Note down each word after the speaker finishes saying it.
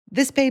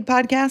This paid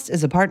podcast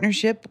is a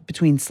partnership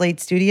between Slate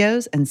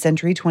Studios and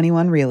Century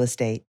 21 Real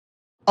Estate.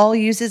 All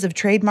uses of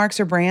trademarks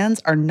or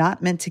brands are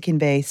not meant to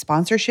convey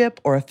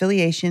sponsorship or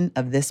affiliation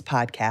of this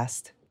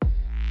podcast.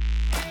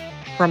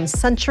 From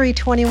Century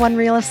 21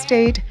 Real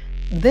Estate,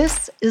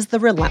 this is The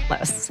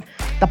Relentless,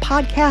 the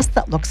podcast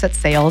that looks at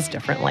sales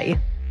differently.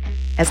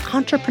 As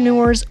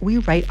entrepreneurs, we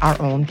write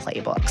our own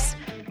playbooks.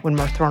 When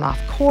we're thrown off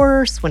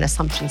course, when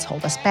assumptions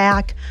hold us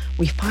back,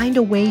 we find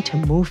a way to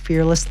move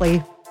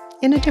fearlessly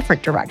in a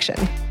different direction.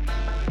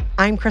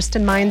 I'm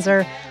Kristen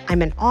Meinzer.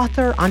 I'm an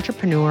author,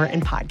 entrepreneur,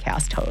 and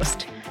podcast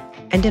host.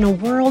 And in a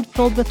world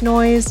filled with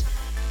noise,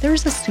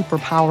 there's a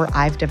superpower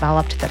I've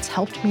developed that's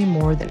helped me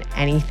more than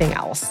anything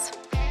else.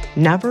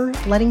 Never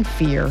letting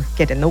fear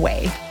get in the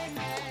way.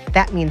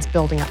 That means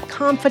building up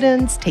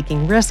confidence,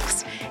 taking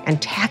risks,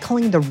 and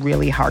tackling the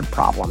really hard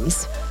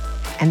problems.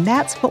 And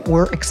that's what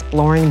we're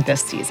exploring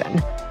this season.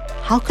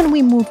 How can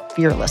we move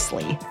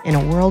fearlessly in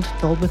a world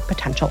filled with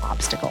potential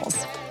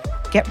obstacles?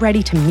 Get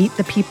ready to meet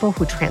the people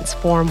who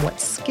transform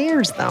what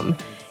scares them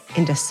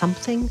into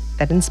something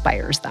that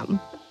inspires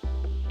them.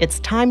 It's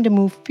time to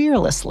move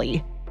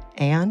fearlessly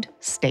and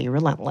stay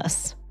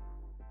relentless.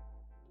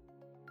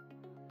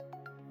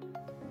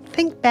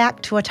 Think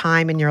back to a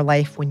time in your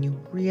life when you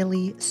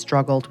really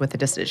struggled with a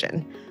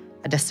decision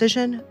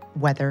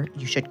whether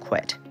you should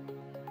quit.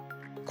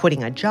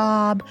 Quitting a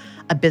job,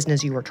 a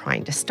business you were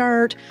trying to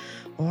start,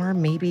 or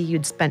maybe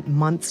you'd spent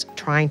months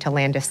trying to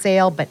land a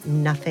sale, but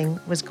nothing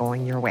was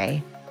going your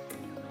way.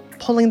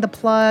 Pulling the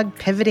plug,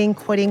 pivoting,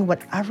 quitting,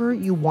 whatever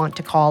you want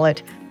to call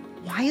it,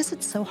 why is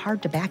it so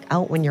hard to back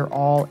out when you're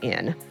all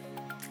in?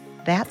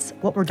 That's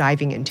what we're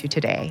diving into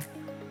today.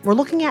 We're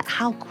looking at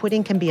how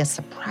quitting can be a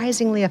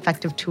surprisingly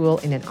effective tool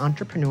in an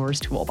entrepreneur's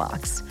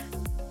toolbox.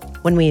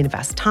 When we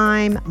invest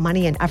time,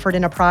 money, and effort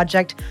in a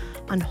project,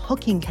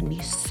 unhooking can be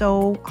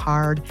so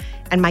hard,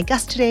 and my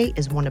guest today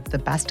is one of the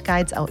best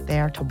guides out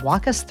there to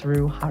walk us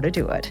through how to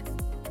do it.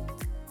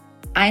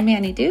 I'm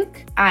Annie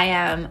Duke. I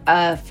am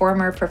a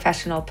former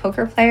professional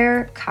poker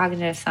player,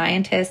 cognitive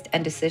scientist,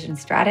 and decision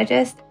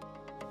strategist.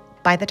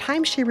 By the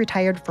time she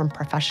retired from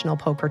professional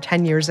poker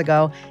 10 years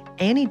ago,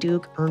 Annie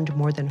Duke earned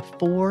more than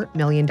 $4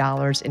 million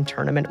in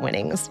tournament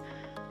winnings.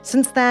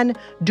 Since then,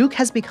 Duke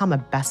has become a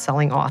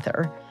best-selling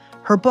author.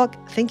 Her book,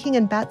 Thinking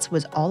in Bets,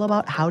 was all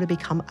about how to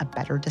become a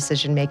better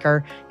decision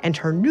maker, and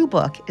her new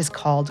book is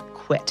called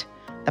Quit: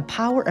 The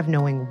Power of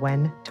Knowing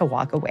When to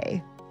Walk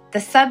Away.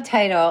 The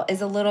subtitle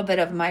is a little bit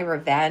of my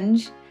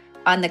revenge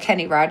on the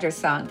Kenny Rogers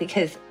song,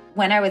 because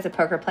when I was a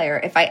poker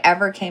player, if I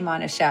ever came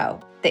on a show,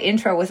 the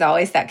intro was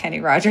always that Kenny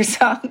Rogers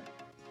song.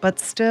 But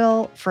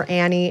still, for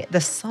Annie,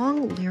 the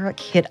song lyric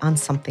hit on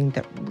something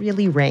that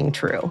really rang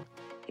true.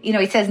 You know,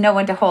 he says, know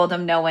when to hold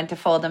them, know when to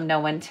fold them, know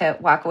when to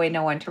walk away,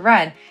 know when to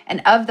run.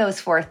 And of those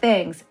four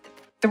things,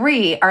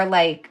 3 are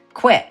like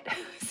quit.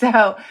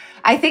 So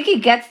I think he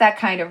gets that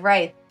kind of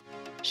right.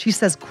 She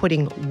says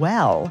quitting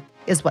well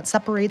is what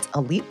separates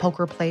elite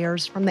poker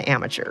players from the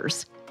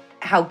amateurs.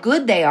 How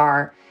good they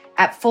are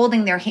at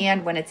folding their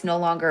hand when it's no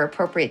longer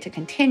appropriate to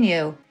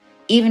continue,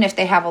 even if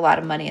they have a lot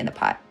of money in the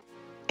pot.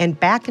 And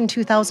back in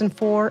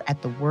 2004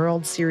 at the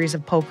World Series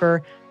of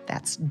Poker,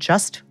 that's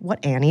just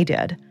what Annie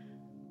did.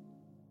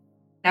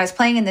 I was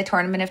playing in the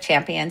Tournament of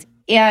Champions,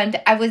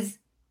 and I was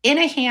in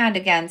a hand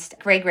against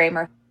Greg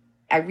Raymer.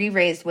 I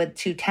re-raised with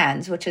 2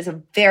 10s, which is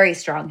a very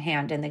strong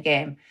hand in the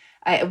game.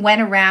 I went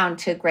around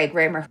to Greg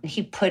Raymer.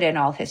 He put in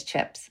all his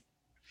chips.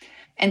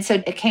 And so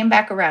it came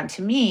back around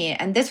to me,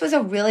 and this was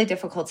a really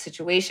difficult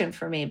situation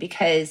for me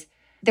because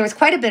there was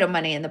quite a bit of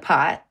money in the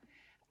pot.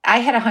 I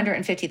had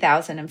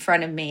 $150,000 in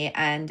front of me,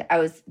 and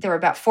there were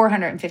about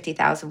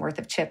 $450,000 worth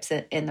of chips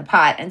in the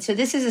pot. And so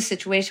this is a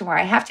situation where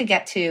I have to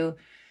get to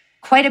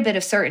quite a bit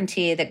of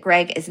certainty that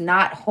Greg is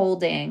not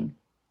holding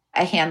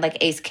a hand like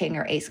ace king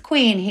or ace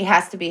queen. He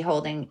has to be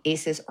holding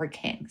aces or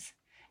kings.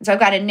 And so I've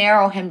got to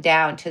narrow him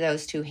down to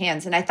those 2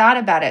 hands. And I thought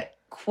about it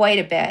quite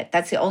a bit.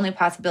 That's the only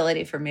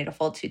possibility for me to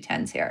fold 2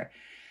 10s here.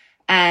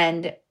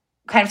 And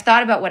kind of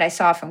thought about what I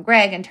saw from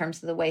Greg in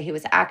terms of the way he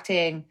was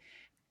acting.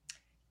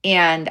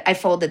 And I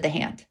folded the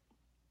hand.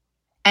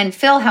 And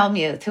Phil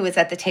Hellmuth, who was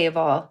at the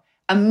table,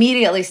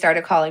 immediately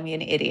started calling me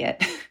an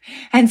idiot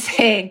and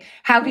saying,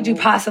 how could you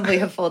possibly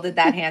have folded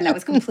that hand? That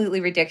was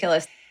completely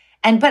ridiculous.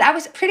 But I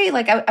was pretty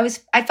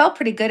I felt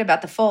pretty good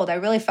about the fold. I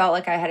really felt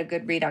like I had a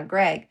good read on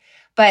Greg.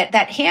 But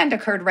that hand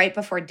occurred right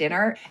before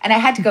dinner, and I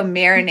had to go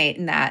marinate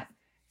in that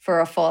for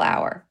a full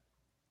hour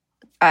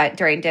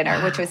during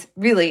dinner, which was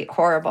really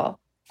horrible.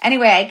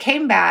 Anyway, I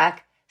came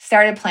back,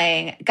 started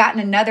playing, got in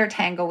another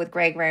tangle with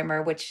Greg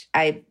Raymer, which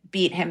I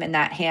beat him in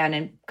that hand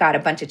and got a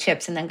bunch of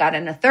chips, and then got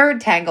in a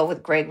third tangle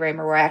with Greg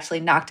Raymer where I actually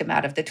knocked him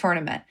out of the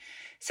tournament.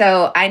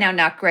 So I now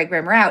knocked Greg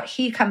Raymer out.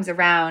 He comes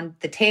around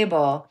the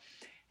table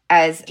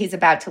as he's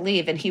about to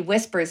leave, and he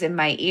whispers in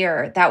my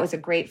ear, that was a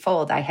great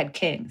fold. I had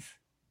kings.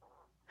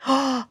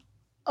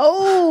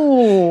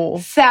 Oh.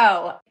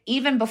 So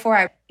even before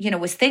I,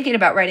 was thinking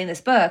about writing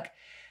this book,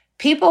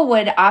 people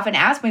would often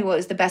ask me what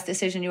was the best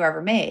decision you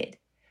ever made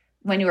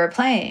when you were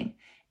playing.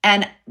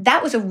 And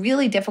that was a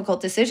really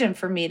difficult decision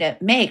for me to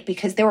make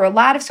because there were a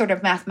lot of sort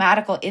of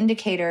mathematical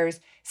indicators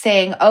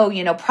saying, oh,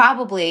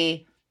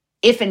 probably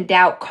if in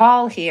doubt,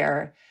 call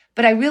here.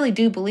 But I really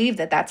do believe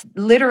that that's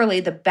literally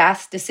the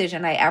best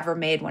decision I ever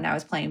made when I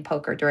was playing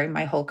poker during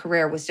my whole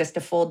career, was just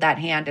to fold that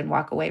hand and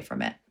walk away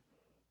from it.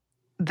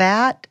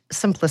 That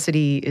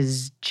simplicity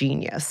is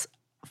genius.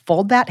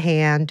 Fold that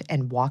hand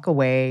and walk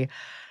away.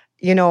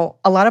 A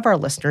lot of our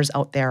listeners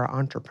out there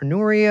are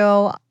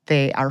entrepreneurial.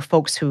 They are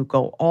folks who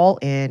go all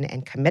in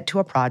and commit to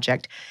a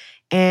project,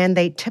 and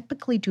they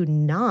typically do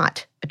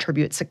not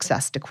attribute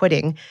success to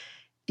quitting.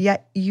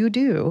 Yet you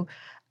do.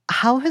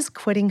 How has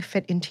quitting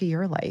fit into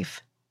your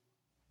life?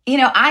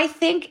 I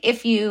think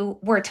if you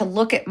were to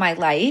look at my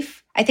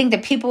life, I think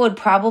that people would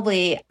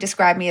probably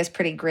describe me as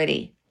pretty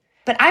gritty.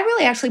 But I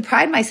really actually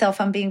pride myself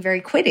on being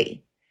very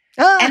quitty.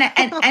 And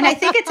I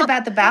think it's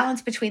about the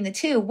balance between the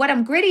two. What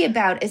I'm gritty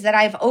about is that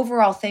I have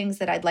overall things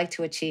that I'd like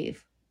to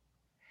achieve.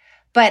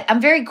 But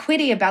I'm very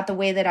quitty about the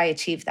way that I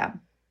achieve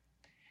them.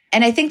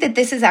 And I think that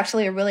this is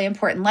actually a really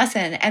important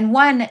lesson. And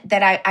one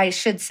that I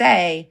should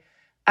say,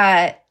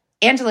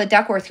 Angela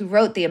Duckworth, who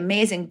wrote the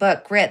amazing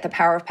book, Grit, The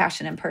Power of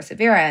Passion and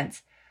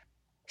Perseverance,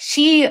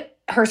 she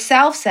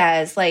herself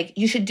says,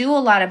 you should do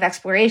a lot of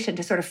exploration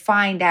to sort of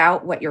find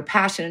out what you're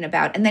passionate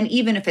about. And then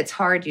even if it's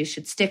hard, you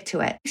should stick to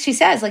it. She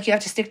says, you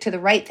have to stick to the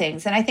right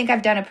things. And I think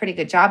I've done a pretty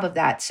good job of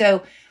that.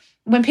 So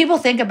when people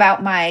think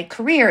about my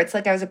career, it's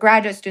like I was a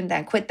graduate student,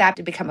 then quit that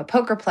to become a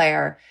poker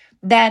player.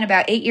 Then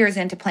about 8 years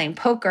into playing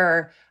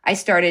poker, I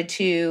started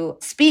to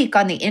speak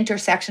on the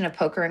intersection of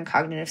poker and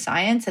cognitive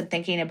science and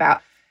thinking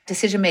about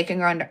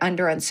decision-making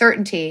under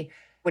uncertainty,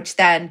 which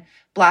then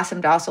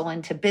blossomed also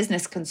into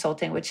business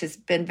consulting, which has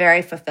been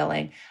very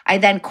fulfilling. I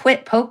then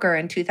quit poker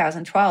in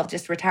 2012,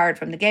 just retired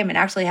from the game, and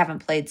actually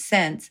haven't played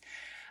since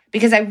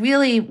because I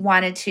really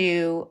wanted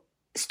to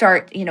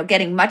start,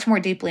 getting much more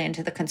deeply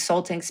into the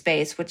consulting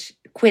space, which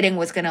quitting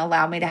was going to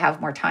allow me to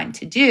have more time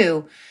to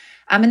do.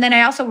 And then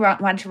I also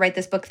wanted to write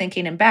this book,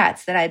 Thinking in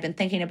Bets, that I had been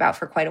thinking about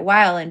for quite a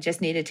while and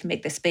just needed to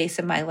make the space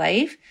in my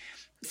life.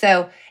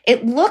 So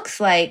it looks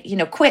like,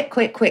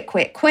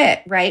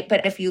 quit, right?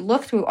 But if you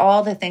look through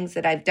all the things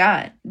that I've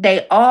done,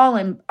 they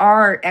all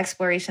are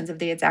explorations of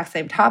the exact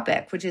same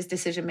topic, which is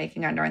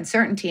decision-making under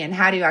uncertainty and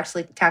how do you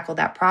actually tackle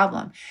that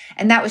problem?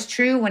 And that was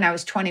true when I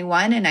was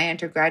 21 and I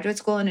entered graduate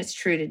school, and it's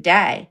true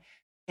today.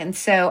 And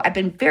so I've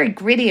been very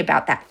gritty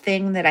about that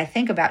thing that I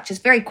think about,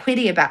 just very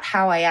quitty about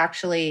how I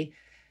actually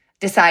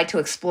decide to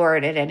explore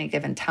it at any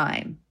given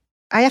time.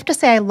 I have to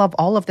say I love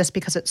all of this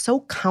because it's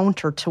so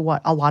counter to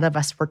what a lot of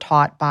us were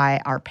taught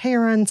by our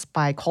parents,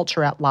 by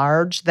culture at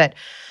large, that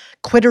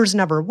quitters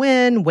never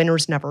win,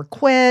 winners never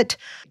quit,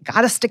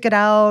 gotta stick it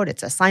out,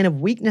 it's a sign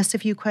of weakness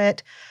if you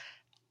quit.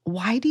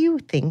 Why do you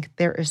think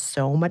there is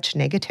so much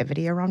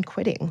negativity around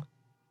quitting?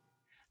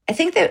 I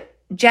think that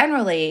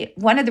generally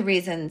one of the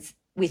reasons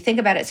we think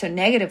about it so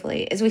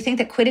negatively is we think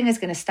that quitting is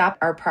going to stop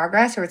our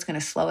progress or it's going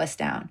to slow us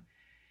down.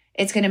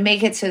 It's going to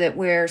make it so that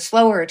we're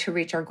slower to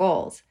reach our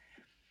goals.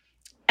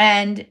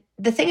 And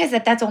the thing is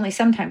that that's only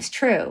sometimes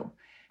true.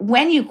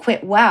 When you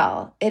quit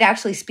well, it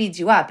actually speeds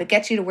you up. It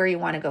gets you to where you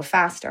want to go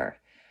faster.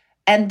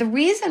 And the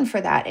reason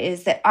for that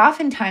is that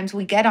oftentimes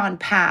we get on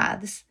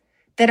paths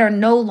that are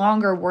no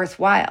longer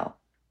worthwhile.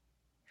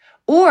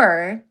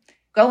 Or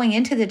going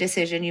into the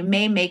decision, you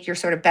may make your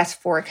sort of best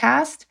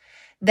forecast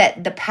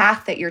that the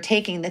path that you're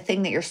taking, the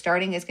thing that you're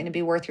starting is going to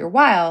be worth your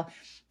while.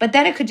 But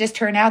then it could just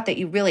turn out that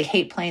you really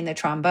hate playing the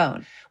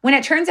trombone. When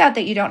it turns out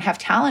that you don't have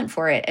talent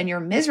for it and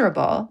you're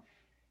miserable,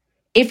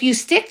 if you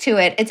stick to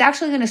it, it's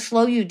actually going to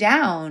slow you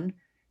down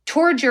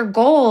towards your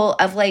goal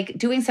of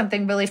doing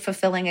something really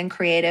fulfilling and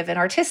creative and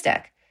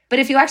artistic. But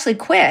if you actually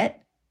quit,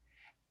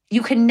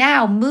 you can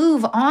now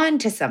move on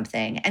to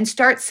something and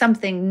start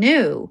something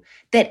new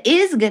that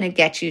is going to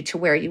get you to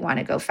where you want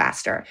to go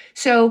faster.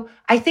 So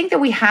I think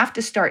that we have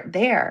to start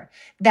there,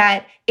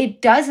 that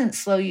it doesn't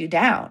slow you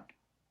down.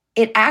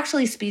 It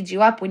actually speeds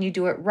you up when you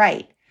do it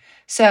right.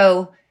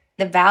 So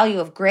the value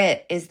of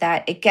grit is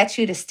that it gets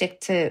you to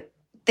stick to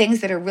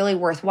things that are really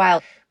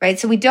worthwhile, right?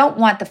 So we don't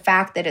want the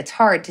fact that it's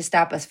hard to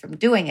stop us from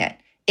doing it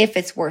if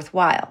it's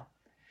worthwhile.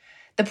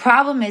 The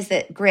problem is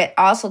that grit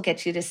also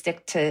gets you to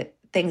stick to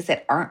things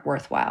that aren't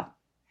worthwhile.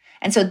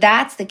 And so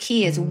that's the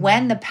key, is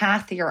when the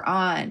path you're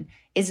on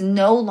is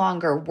no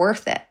longer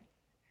worth it,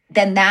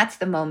 then that's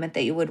the moment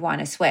that you would want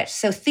to switch.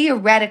 So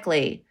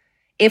theoretically,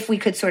 if we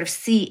could sort of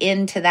see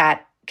into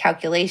that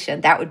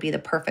calculation, that would be the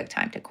perfect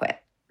time to quit.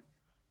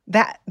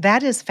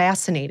 That is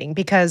fascinating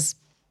because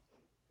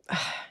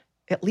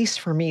at least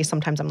for me,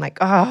 sometimes I'm like,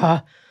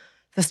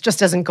 this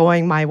just isn't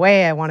going my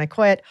way. I want to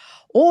quit.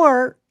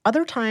 Or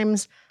other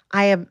times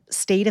I have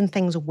stayed in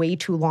things way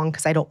too long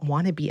because I don't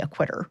want to be a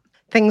quitter.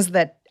 Things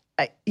that,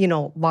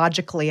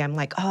 logically I'm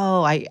like,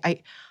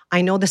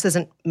 I know this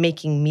isn't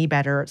making me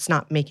better. It's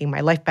not making my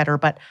life better,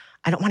 but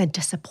I don't want to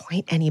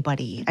disappoint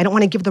anybody. I don't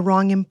want to give the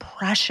wrong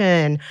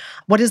impression.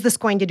 What is this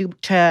going to do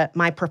to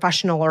my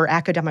professional or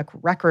academic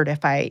record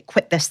if I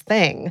quit this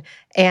thing?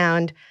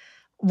 And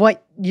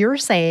what you're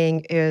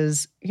saying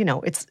is,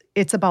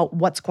 it's about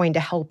what's going to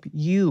help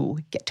you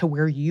get to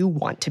where you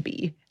want to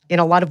be. In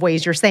a lot of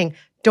ways, you're saying,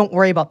 don't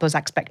worry about those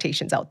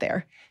expectations out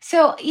there.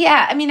 So,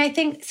 yeah, I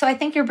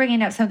think you're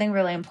bringing up something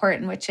really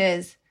important, which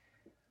is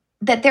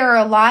that there are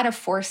a lot of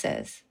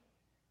forces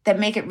that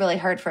make it really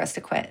hard for us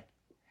to quit.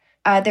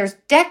 There's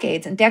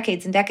decades and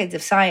decades and decades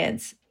of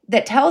science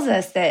that tells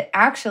us that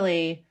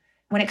actually,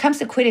 when it comes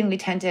to quitting, we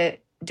tend to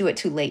do it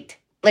too late.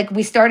 Like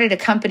we started a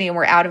company and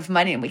we're out of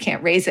money and we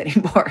can't raise it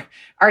anymore.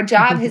 Our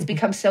job has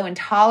become so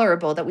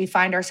intolerable that we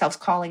find ourselves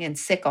calling in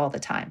sick all the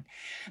time.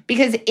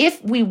 Because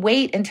if we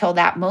wait until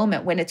that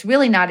moment when it's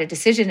really not a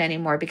decision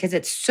anymore because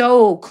it's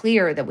so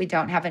clear that we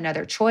don't have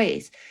another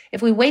choice,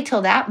 if we wait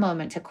till that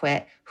moment to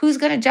quit, who's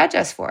going to judge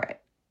us for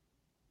it?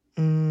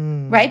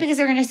 Right? Because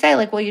they're going to say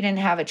like, well, you didn't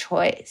have a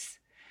choice.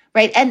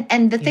 Right?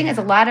 And the thing is,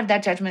 a lot of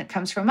that judgment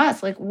comes from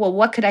us. Like, well,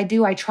 what could I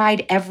do? I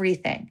tried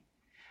everything.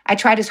 I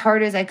tried as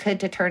hard as I could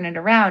to turn it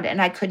around and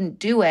I couldn't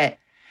do it.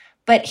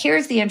 But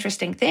here's the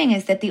interesting thing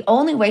is that the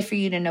only way for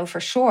you to know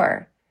for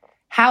sure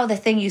how the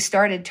thing you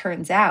started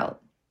turns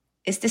out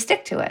is to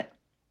stick to it.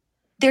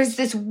 There's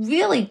this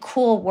really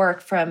cool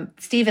work from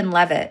Stephen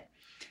Levitt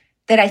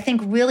that I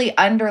think really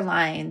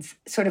underlines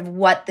sort of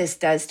what this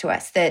does to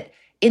us. That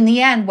in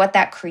the end, what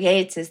that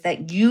creates is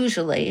that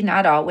usually,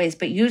 not always,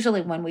 but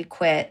usually when we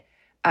quit,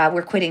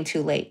 we're quitting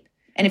too late.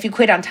 And if you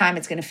quit on time,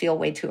 it's going to feel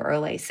way too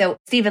early. So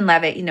Stephen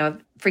Levitt,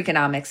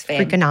 Freakonomics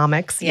fame.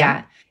 Freakonomics,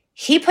 yeah.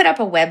 He put up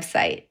a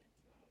website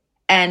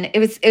and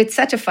it's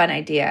such a fun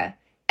idea.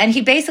 And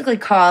he basically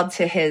called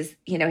to his,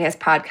 he has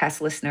podcast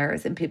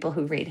listeners and people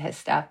who read his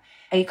stuff.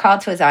 And he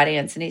called to his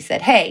audience and he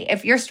said, hey,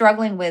 if you're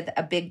struggling with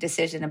a big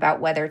decision about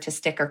whether to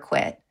stick or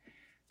quit,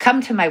 come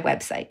to my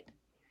website.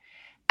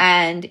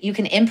 And you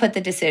can input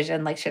the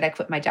decision, like, should I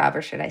quit my job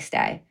or should I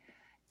stay?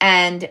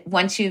 And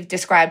once you've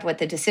described what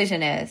the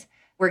decision is,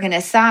 we're going to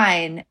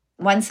assign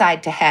one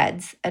side to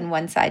heads and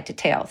one side to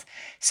tails.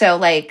 So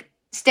like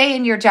stay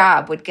in your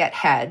job would get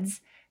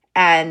heads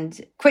and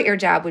quit your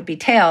job would be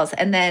tails.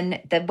 And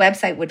then the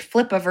website would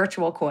flip a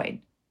virtual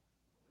coin.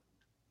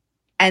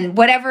 And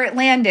whatever it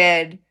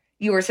landed,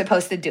 you were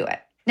supposed to do it.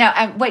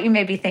 Now, what you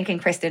may be thinking,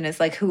 Kristen, is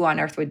like, who on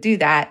earth would do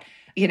that?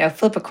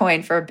 Flip a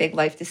coin for a big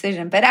life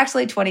decision. But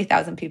actually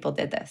 20,000 people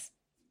did this.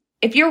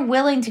 If you're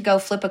willing to go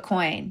flip a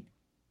coin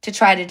to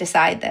try to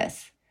decide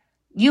this,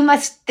 you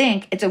must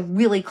think it's a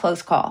really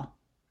close call.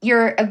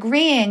 You're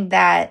agreeing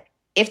that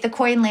if the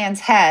coin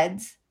lands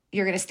heads,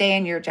 you're going to stay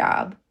in your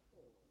job.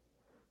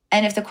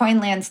 And if the coin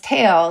lands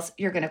tails,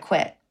 you're going to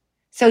quit.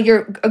 So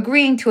you're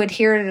agreeing to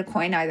adhere to the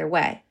coin either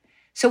way.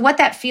 So what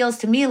that feels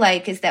to me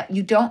like is that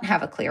you don't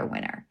have a clear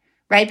winner,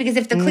 right? Because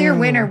if the clear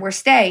winner were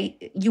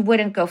stay, you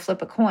wouldn't go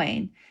flip a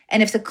coin.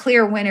 And if the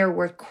clear winner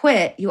were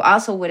quit, you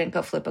also wouldn't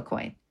go flip a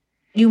coin.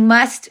 You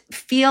must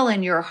feel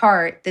in your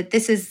heart that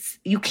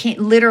you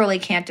literally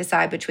can't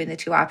decide between the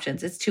two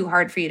options. It's too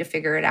hard for you to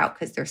figure it out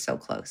because they're so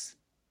close.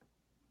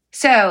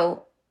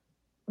 So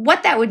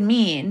what that would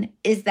mean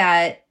is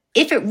that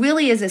if it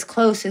really is as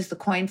close as the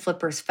coin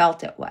flippers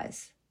felt it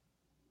was,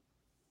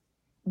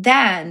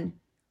 then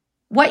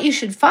what you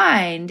should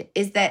find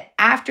is that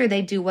after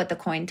they do what the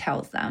coin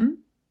tells them,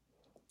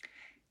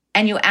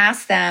 and you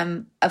ask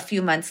them a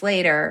few months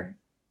later,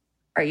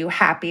 are you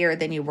happier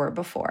than you were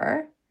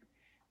before?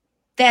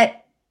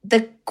 That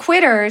the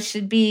quitters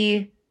should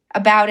be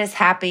about as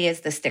happy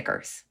as the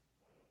stickers.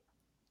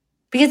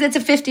 Because it's a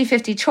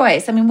 50-50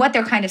 choice. I mean, what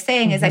they're kind of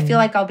saying is, I feel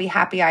like I'll be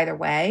happy either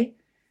way.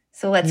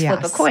 So let's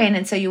flip a coin.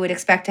 And so you would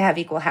expect to have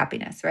equal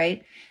happiness,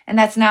 right? And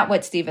that's not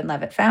what Stephen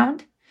Levitt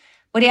found.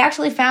 What he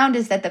actually found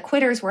is that the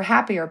quitters were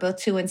happier both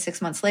 2 and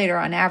 6 months later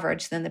on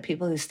average than the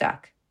people who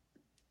stuck.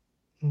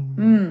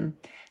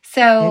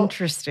 So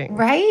interesting.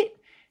 Right?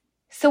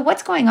 So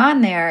what's going on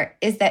there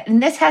is that,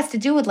 and this has to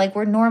do with like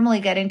we're normally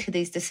getting to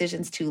these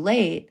decisions too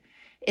late,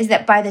 is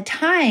that by the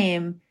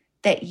time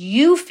that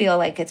you feel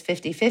like it's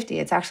 50-50,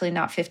 it's actually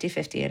not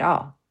 50-50 at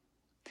all.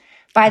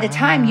 By the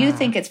time you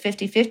think it's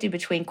 50-50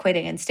 between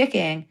quitting and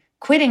sticking,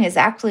 quitting is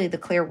actually the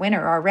clear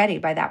winner already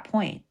by that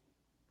point.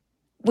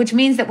 Which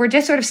means that we're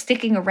just sort of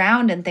sticking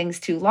around in things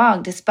too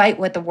long, despite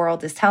what the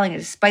world is telling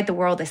us, despite the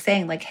world is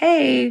saying like,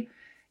 hey,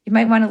 you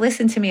might want to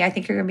listen to me. I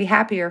think you're going to be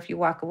happier if you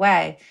walk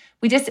away.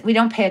 We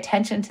don't pay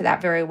attention to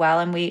that very well.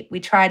 And we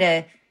try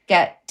to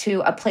get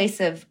to a place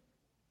of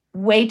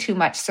way too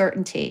much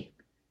certainty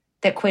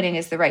that quitting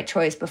is the right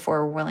choice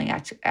before we're willing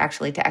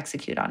actually to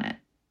execute on it.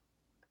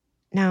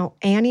 Now,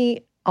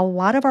 Annie, a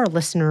lot of our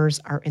listeners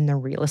are in the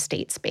real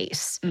estate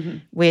space,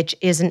 which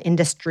is an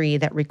industry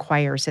that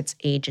requires its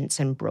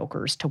agents and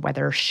brokers to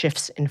weather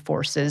shifts in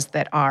forces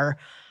that are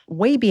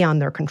way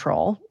beyond their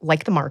control,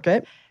 like the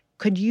market.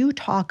 Could you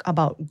talk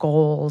about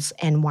goals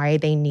and why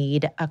they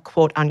need a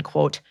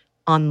quote-unquote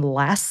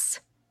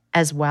unless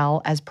as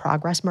well as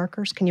progress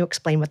markers? Can you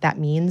explain what that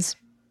means?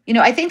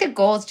 I think that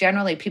goals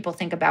generally people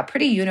think about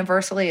pretty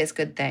universally as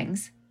good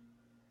things,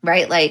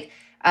 right? Like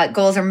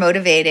goals are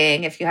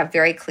motivating if you have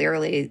very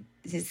clearly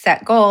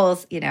set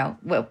goals, in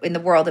the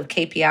world of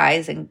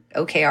KPIs and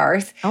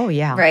OKRs. Oh,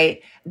 yeah.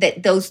 Right?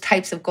 That those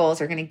types of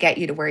goals are going to get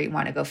you to where you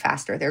want to go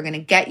faster. They're going to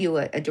get you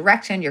a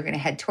direction. You're going to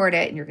head toward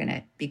it, and you're going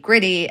to be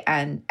gritty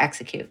and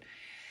execute.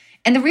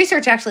 And the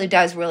research actually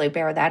does really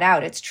bear that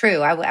out. It's true.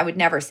 I would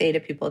never say to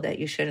people that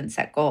you shouldn't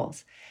set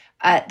goals.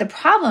 The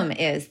problem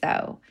is,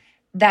 though,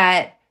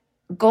 that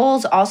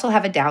goals also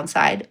have a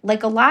downside,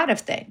 like a lot of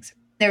things.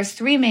 There's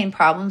 3 main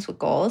problems with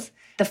goals.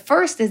 The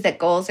first is that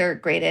goals are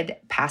graded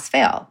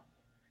pass-fail.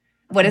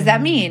 What does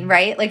that mean,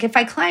 right? Like if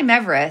I climb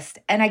Everest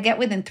and I get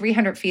within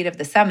 300 feet of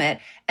the summit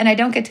and I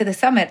don't get to the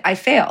summit, I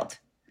failed,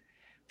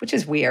 which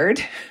is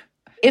weird.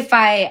 If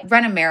I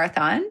run a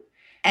marathon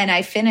and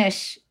I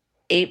finish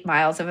 8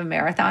 miles of a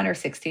marathon or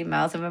 16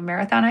 miles of a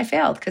marathon, I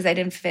failed because I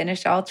didn't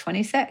finish all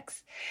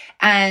 26.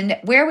 And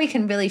where we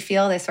can really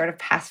feel this sort of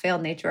pass-fail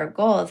nature of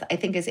goals, I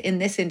think, is in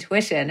this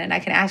intuition. And I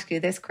can ask you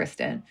this,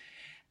 Kristen.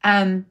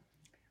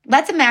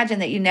 Let's imagine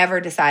that you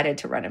never decided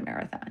to run a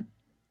marathon.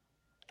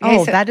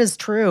 Okay, so that is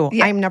true.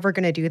 Yeah. I'm never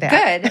going to do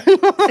that. Good.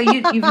 So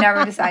you've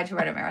never decided to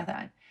run a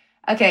marathon.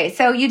 Okay,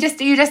 so you just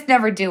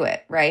never do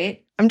it,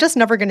 right? I'm just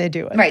never going to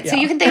do it. Right. Yeah. So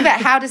you can think about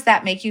how does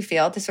that make you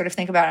feel to sort of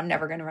think about I'm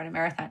never going to run a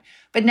marathon.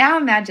 But now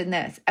imagine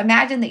this.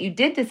 Imagine that you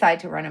did decide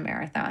to run a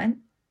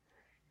marathon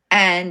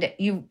and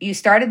you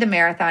started the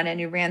marathon and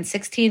you ran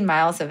 16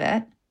 miles of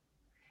it.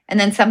 And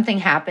then something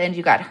happened,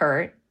 you got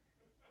hurt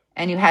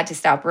and you had to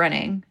stop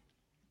running.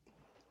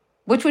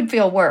 Which would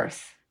feel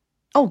worse?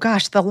 Oh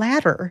gosh, the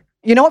latter.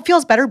 You know what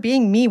feels better?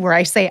 Being me, where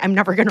I say I'm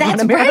never going to run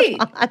a marathon.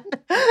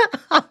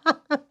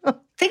 Right.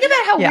 Think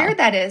about how weird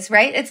that is,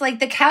 right? It's like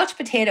the couch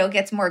potato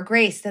gets more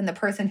grace than the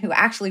person who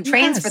actually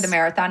trains for the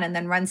marathon and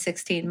then runs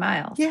 16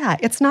 miles. Yeah,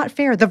 it's not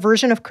fair. The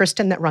version of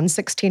Kristen that runs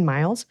 16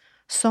 miles,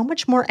 so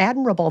much more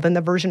admirable than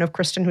the version of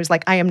Kristen who's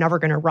like, I am never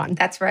going to run.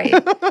 That's right.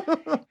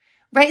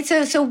 Right.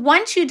 So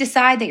once you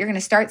decide that you're going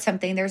to start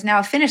something, there's now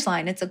a finish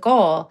line. It's a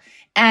goal.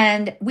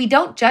 And we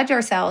don't judge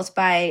ourselves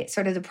by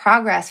sort of the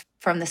progress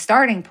from the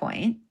starting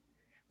point.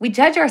 We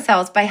judge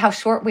ourselves by how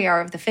short we are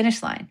of the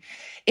finish line.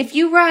 If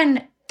you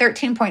run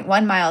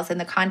 13.1 miles in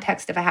the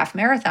context of a half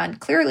marathon,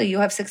 clearly you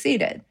have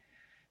succeeded.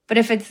 But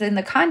if it's in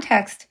the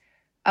context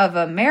of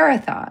a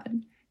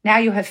marathon, now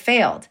you have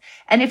failed.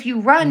 And if you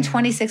run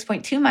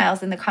 26.2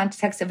 miles in the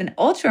context of an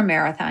ultra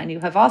marathon, you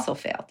have also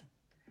failed.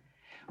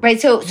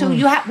 Right. So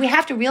we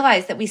have to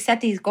realize that we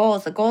set these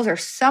goals. The goals are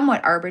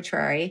somewhat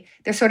arbitrary.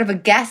 They're sort of a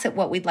guess at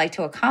what we'd like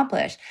to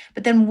accomplish.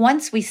 But then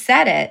once we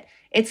set it,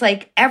 it's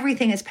like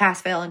everything is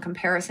pass-fail in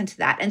comparison to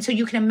that. And so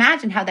you can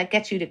imagine how that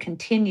gets you to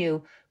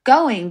continue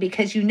going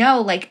because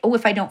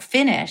if I don't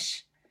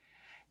finish,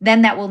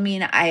 then that will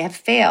mean I have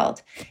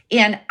failed.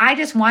 And I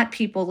just want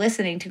people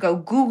listening to go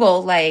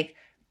Google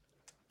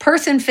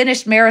person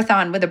finished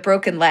marathon with a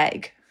broken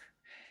leg.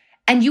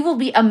 And you will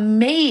be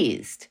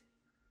amazed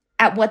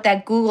at what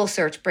that Google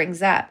search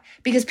brings up.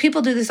 Because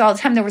people do this all the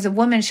time. There was a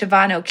woman,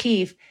 Siobhan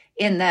O'Keefe,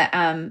 in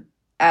the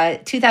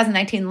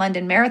 2019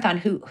 London Marathon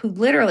who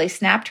literally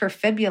snapped her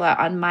fibula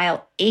on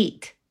mile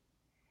 8.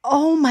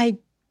 Oh my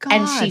God.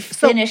 And she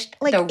finished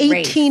the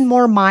race. 18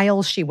 more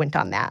miles she went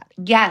on that.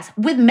 Yes.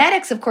 With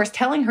medics, of course,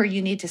 telling her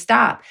you need to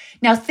stop.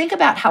 Now think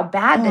about how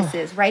bad this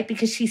is, right?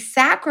 Because she's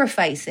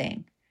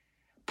sacrificing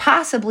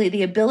possibly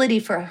the ability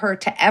for her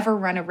to ever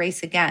run a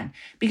race again,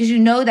 because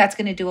that's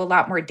going to do a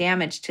lot more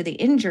damage to the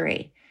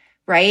injury,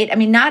 right? I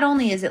mean, not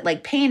only is it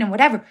like pain and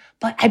whatever,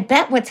 but I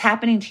bet what's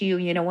happening to you,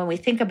 when we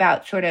think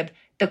about sort of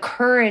the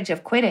courage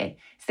of quitting,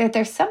 is that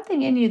there's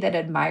something in you that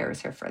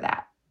admires her for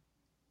that.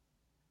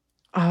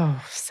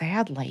 Oh,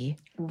 sadly.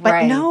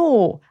 Right. But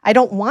no, I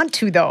don't want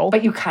to though.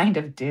 But you kind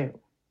of do.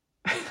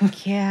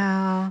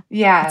 Yeah.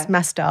 Yeah. It's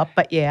messed up,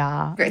 but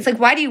yeah. It's like,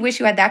 why do you wish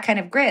you had that kind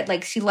of grit?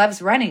 Like, she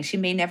loves running. She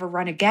may never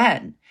run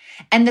again.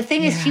 And the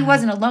thing is, she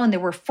wasn't alone. There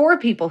were 4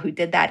 people who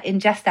did that in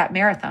just that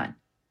marathon.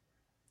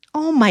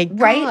 Oh my God.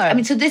 Right? I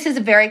mean, so this is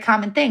a very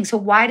common thing. So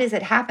why does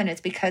it happen?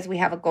 It's because we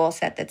have a goal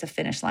set that's a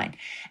finish line.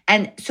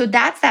 And so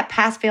that's that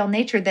pass-fail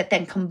nature that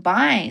then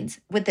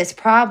combines with this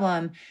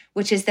problem,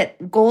 which is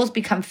that goals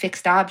become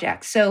fixed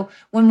objects. So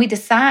when we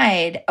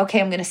decide, okay,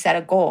 I'm going to set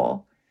a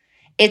goal,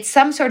 it's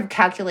some sort of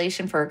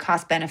calculation for a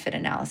cost-benefit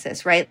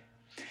analysis, right?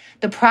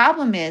 The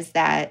problem is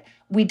that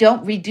we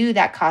don't redo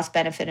that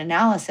cost-benefit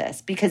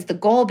analysis because the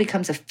goal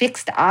becomes a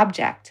fixed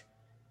object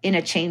in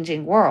a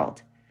changing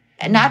world.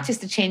 And not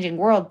just a changing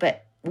world,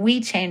 but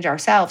we change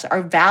ourselves.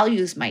 Our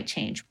values might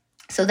change.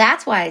 So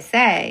that's why I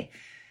say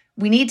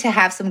we need to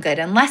have some good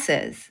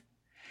unlesses.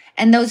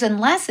 And those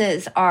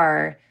unlesses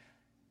are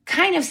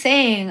kind of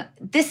saying,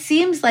 this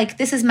seems like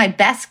this is my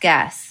best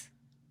guess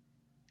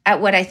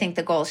at what I think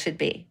the goal should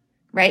be,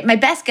 right? My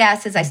best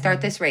guess as I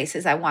start this race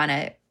is I want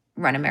to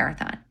run a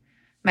marathon.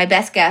 My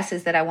best guess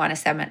is that I want to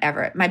summit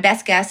Everest. My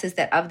best guess is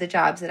that of the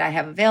jobs that I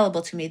have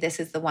available to me, this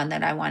is the one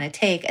that I want to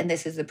take. And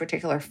this is the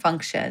particular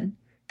function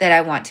that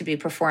I want to be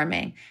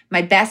performing.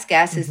 My best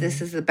guess is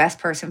this is the best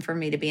person for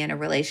me to be in a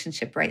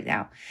relationship right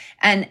now.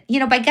 And,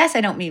 by guess,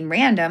 I don't mean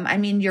random. I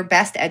mean your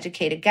best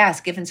educated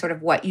guess, given sort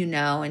of what you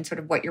know and sort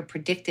of what you're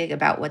predicting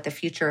about what the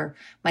future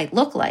might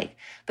look like.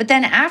 But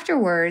then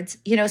afterwards,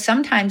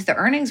 sometimes the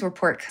earnings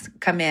reports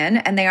come in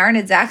and they aren't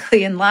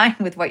exactly in line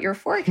with what your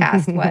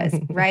forecast was,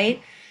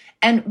 right?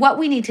 And what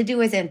we need to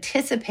do is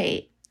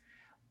anticipate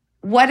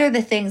what are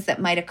the things that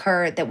might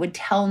occur that would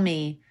tell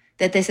me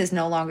that this is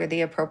no longer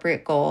the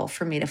appropriate goal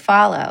for me to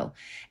follow.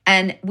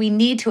 And we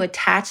need to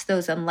attach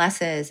those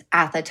unlesses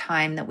at the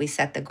time that we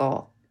set the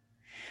goal.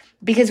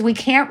 Because we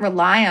can't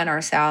rely on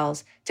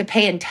ourselves to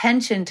pay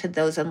attention to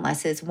those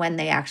unlesses when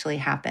they actually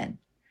happen.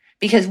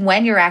 Because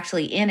when you're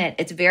actually in it,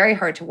 it's very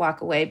hard to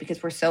walk away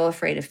because we're so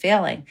afraid of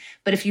failing.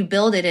 But if you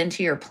build it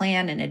into your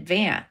plan in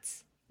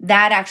advance,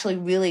 that actually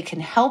really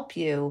can help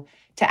you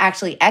to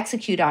actually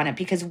execute on it,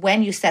 because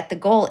when you set the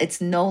goal, it's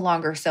no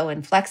longer so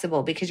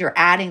inflexible because you're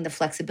adding the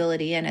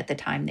flexibility in at the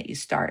time that you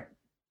start.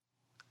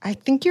 I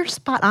think you're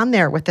spot on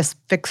there with this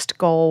fixed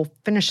goal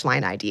finish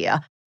line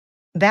idea.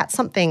 That's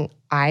something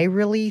I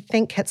really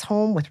think hits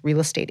home with real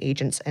estate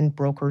agents and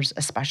brokers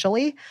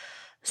especially.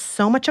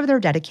 So much of their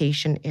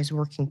dedication is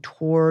working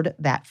toward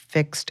that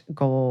fixed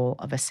goal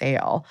of a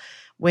sale.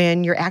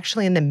 When you're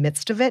actually in the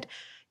midst of it,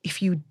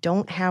 if you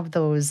don't have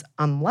those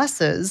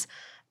unlesses,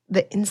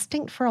 the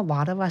instinct for a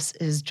lot of us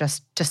is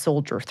just to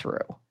soldier through.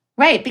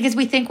 Right, because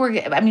we think we're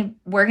going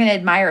to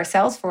admire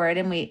ourselves for it,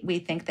 and we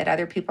think that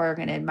other people are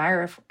going to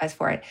admire us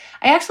for it.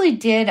 I actually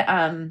did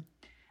a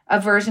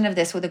version of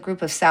this with a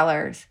group of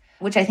sellers,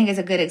 which I think is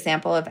a good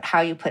example of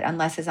how you put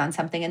unlesses on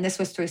something. And this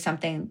was through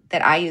something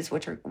that I use,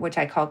 which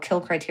I call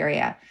kill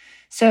criteria.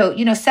 So,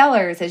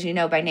 sellers, as you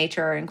know, by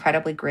nature are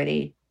incredibly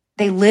gritty.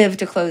 They live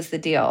to close the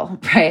deal,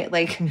 right?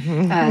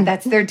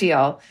 That's their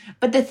deal.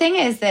 But the thing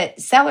is that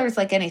sellers,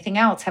 like anything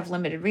else, have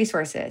limited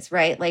resources,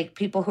 right? Like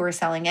people who are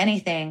selling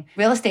anything,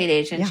 real estate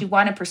agents, you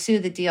want to pursue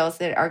the deals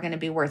that are going to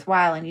be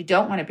worthwhile, and you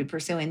don't want to be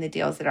pursuing the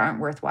deals that aren't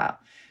worthwhile,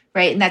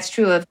 right? And that's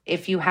true of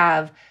if you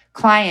have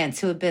clients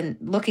who have been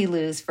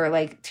looky-loos for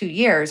 2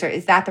 years, or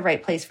is that the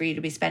right place for you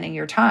to be spending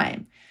your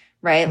time,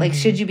 right?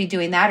 Should you be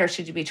doing that, or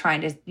should you be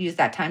trying to use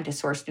that time to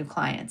source new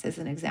clients, as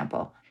an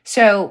example?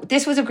 So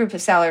this was a group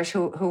of sellers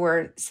who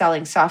were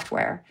selling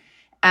software.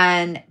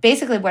 And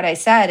basically what I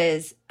said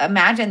is,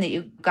 imagine that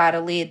you got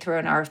a lead through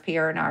an RFP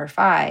or an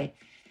RFI,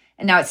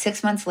 and now it's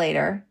 6 months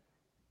later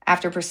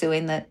after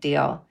pursuing the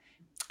deal,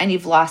 and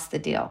you've lost the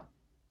deal.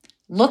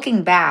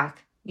 Looking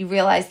back, you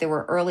realize there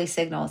were early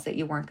signals that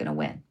you weren't going to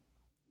win.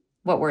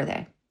 What were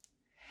they?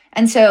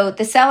 And so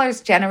the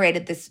sellers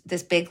generated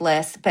this big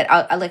list, but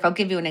I'll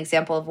give you an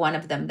example of one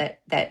of them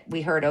that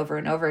we heard over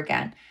and over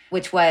again,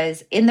 which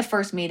was in the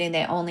first meeting,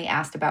 they only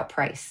asked about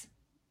price.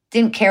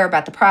 Didn't care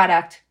about the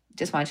product,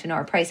 just wanted to know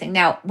our pricing.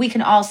 Now, we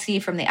can all see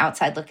from the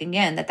outside looking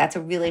in that that's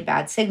a really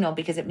bad signal,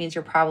 because it means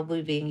you're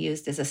probably being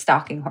used as a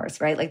stalking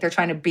horse, right? Like they're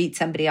trying to beat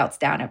somebody else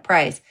down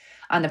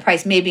on the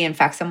price, maybe in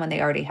fact someone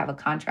they already have a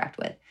contract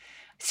with.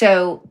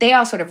 So they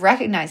all sort of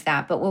recognized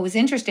that. But what was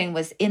interesting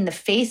was in the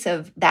face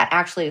of that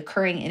actually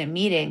occurring in a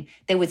meeting,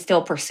 they would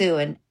still pursue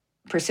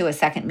a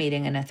second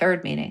meeting and a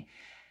third meeting.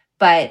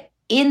 But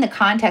in the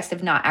context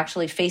of not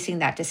actually facing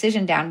that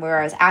decision down, where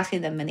I was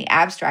asking them in the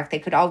abstract, they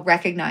could all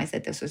recognize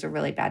that this was a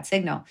really bad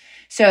signal.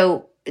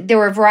 So there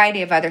were a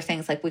variety of other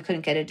things, like we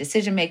couldn't get a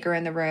decision maker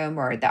in the room,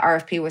 or the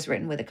RFP was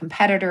written with a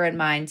competitor in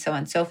mind, so on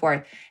and so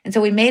forth. And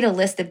so we made a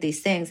list of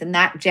these things, and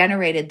that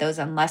generated those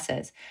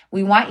unlesses.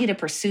 We want you to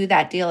pursue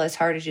that deal as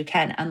hard as you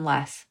can,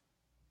 unless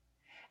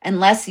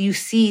you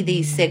see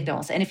these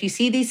signals. And if you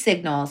see these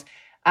signals,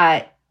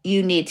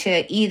 you need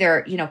to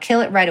either,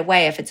 kill it right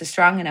away if it's a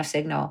strong enough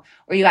signal,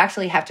 or you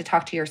actually have to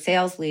talk to your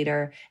sales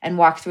leader and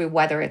walk through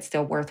whether it's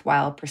still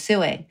worthwhile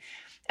pursuing.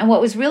 And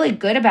what was really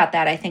good about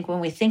that, I think, when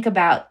we think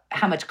about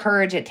how much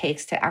courage it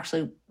takes to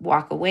actually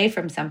walk away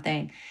from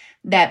something,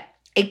 that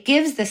it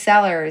gives the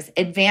sellers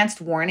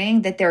advanced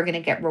warning that they're going to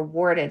get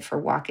rewarded for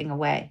walking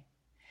away.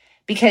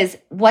 Because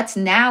what's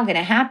now going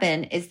to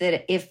happen is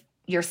that if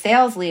your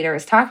sales leader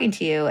is talking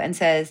to you and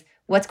says,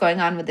 what's going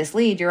on with this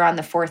lead? You're on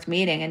the fourth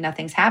meeting and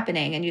nothing's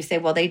happening. And you say,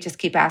 well, they just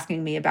keep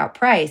asking me about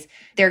price.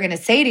 They're going to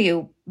say to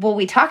you, well,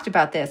 we talked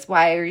about this.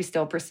 Why are you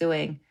still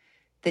pursuing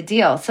the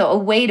deal? So a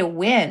way to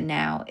win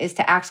now is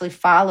to actually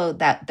follow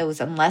those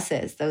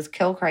unlesses, those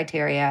kill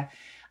criteria.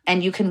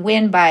 And you can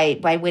win by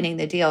winning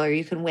the deal, or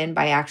you can win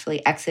by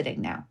actually exiting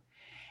now.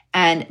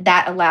 And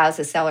that allows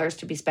the sellers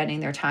to be spending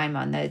their time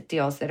on the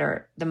deals that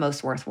are the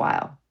most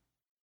worthwhile.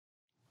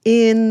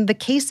 In the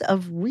case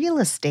of real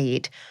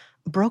estate,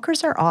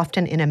 brokers are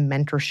often in a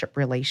mentorship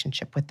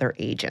relationship with their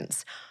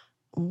agents.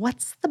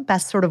 What's the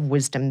best sort of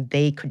wisdom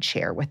they could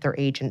share with their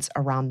agents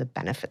around the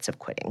benefits of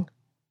quitting?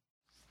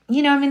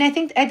 I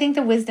think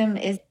the wisdom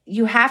is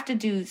you have to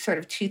do sort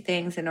of two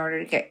things in order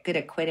to get good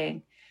at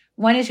quitting.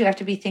 One is you have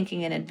to be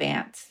thinking in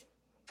advance.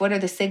 What are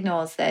the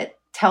signals that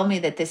tell me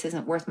that this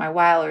isn't worth my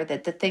while, or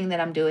that the thing that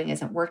I'm doing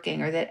isn't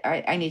working, or that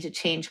I need to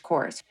change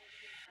course?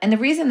 And the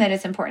reason that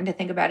it's important to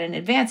think about it in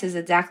advance is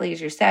exactly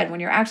as you said, when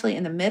you're actually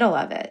in the middle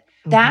of it,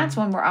 that's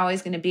when we're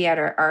always going to be at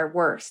our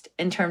worst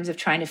in terms of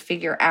trying to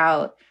figure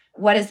out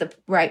what is the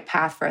right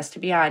path for us to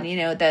be on.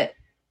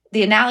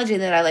 The analogy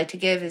that I like to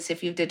give is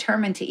if you've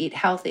determined to eat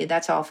healthy,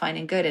 that's all fine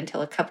and good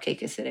until a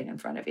cupcake is sitting in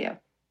front of you.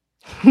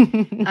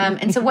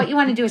 And so what you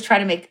want to do is try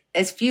to make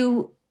as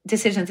few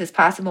decisions as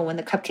possible when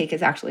the cupcake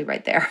is actually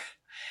right there,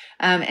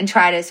 and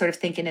try to sort of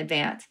think in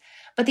advance.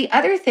 But the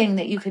other thing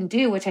that you can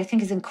do, which I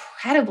think is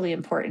incredibly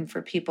important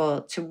for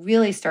people to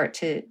really start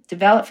to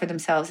develop for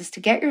themselves, is to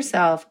get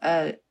yourself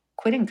a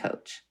quitting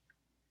coach.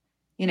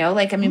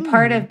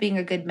 Part of being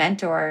a good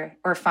mentor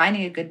or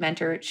finding a good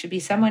mentor should be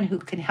someone who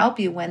can help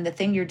you when the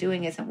thing you're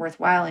doing isn't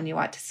worthwhile and you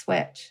ought to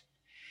switch.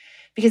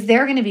 Because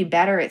they're going to be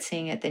better at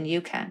seeing it than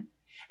you can.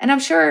 And I'm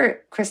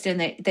sure, Kristen,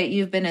 that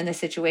you've been in the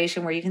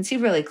situation where you can see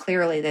really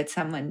clearly that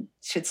someone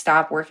should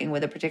stop working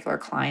with a particular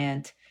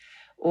client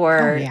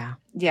or,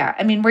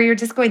 where you're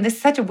just going, this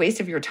is such a waste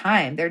of your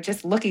time. They're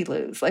just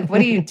looky-loos. Like, what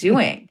are you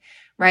doing?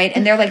 Right?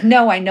 And they're like,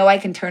 no, I know I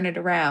can turn it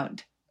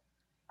around.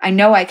 I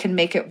know I can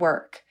make it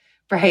work.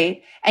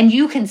 Right? And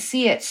you can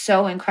see it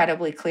so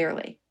incredibly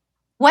clearly.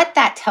 What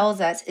that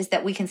tells us is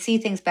that we can see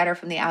things better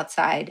from the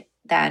outside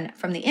than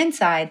from the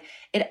inside.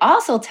 It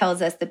also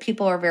tells us that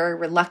people are very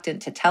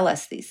reluctant to tell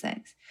us these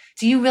things.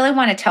 Do you really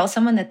want to tell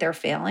someone that they're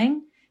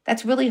failing?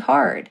 That's really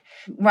hard.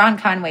 Ron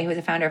Conway, who was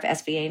the founder of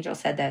SV Angel,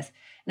 said this,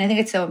 and I think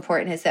it's so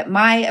important, is that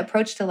my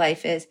approach to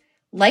life is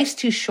life's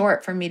too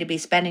short for me to be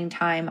spending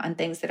time on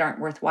things that aren't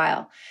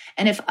worthwhile.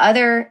 And if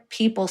other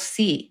people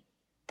see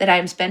that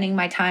I'm spending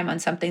my time on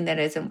something that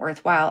isn't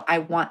worthwhile, I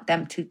want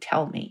them to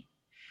tell me.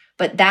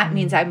 But that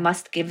means I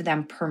must give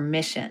them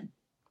permission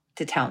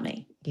to tell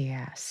me.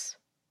 Yes.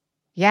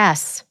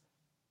 Yes.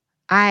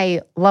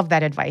 I love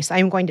that advice.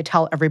 I'm going to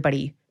tell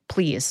everybody,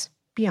 please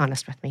be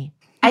honest with me.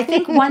 I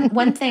think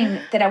one thing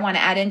that I want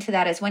to add into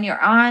that is when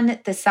you're on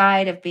the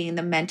side of being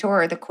the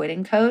mentor or the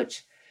quitting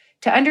coach,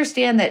 to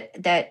understand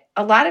that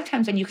a lot of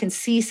times when you can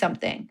see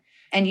something,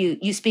 and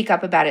you speak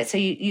up about it. So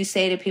you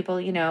say to people,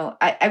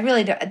 I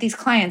really don't, these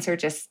clients are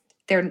just,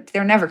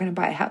 they're never going to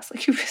buy a house.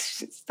 Like, you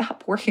should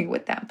stop working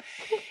with them.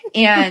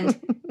 And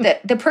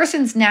the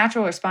person's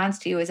natural response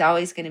to you is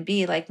always going to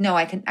be like, no,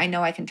 I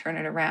know I can turn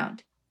it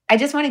around. I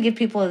just want to give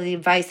people the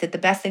advice that the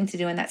best thing to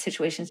do in that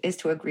situation is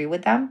to agree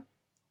with them.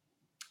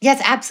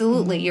 Yes,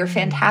 absolutely. You're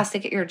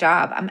fantastic at your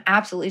job. I'm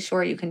absolutely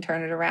sure you can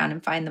turn it around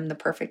and find them the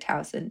perfect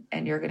house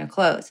and you're going to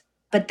close.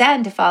 But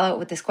then to follow it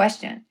with this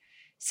question.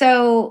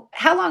 So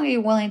how long are you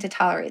willing to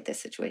tolerate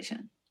this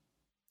situation?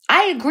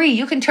 I agree.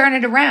 You can turn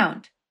it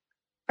around,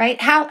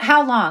 right?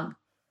 How long?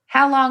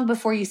 How long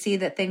before you see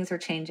that things are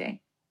changing?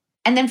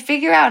 And then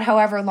figure out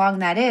however long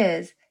that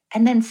is,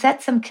 and then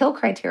set some kill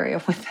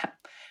criteria with them,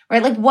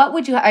 right? Like, what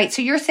would you, all right,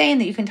 so you're saying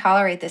that you can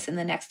tolerate this in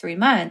the next 3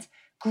 months.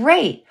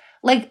 Great.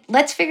 Like,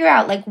 let's figure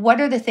out, like, what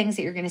are the things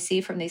that you're going to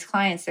see from these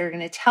clients that are going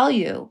to tell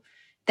you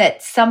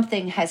that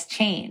something has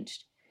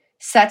changed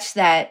such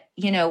that,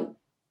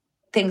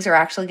 things are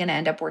actually going to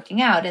end up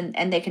working out,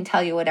 and they can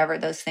tell you whatever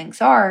those things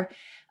are.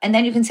 And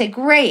then you can say,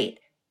 great,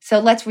 so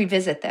let's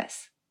revisit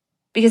this.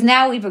 Because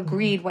now we've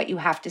agreed what you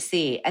have to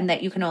see and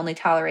that you can only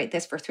tolerate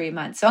this for 3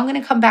 months. So I'm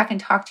going to come back and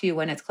talk to you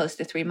when it's close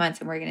to 3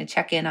 months, and we're going to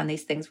check in on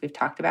these things we've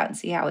talked about and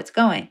see how it's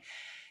going.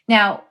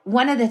 Now,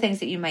 one of the things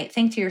that you might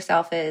think to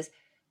yourself is,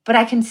 but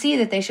I can see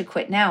that they should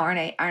quit now.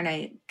 Aren't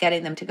I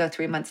getting them to go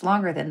 3 months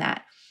longer than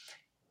that?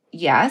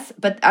 Yes,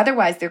 but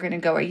otherwise they're going to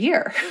go a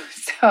year.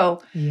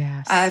 So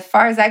yes. As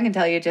far as I can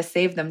tell you, just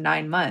save them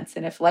 9 months.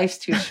 And if life's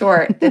too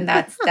short, then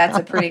that's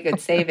a pretty good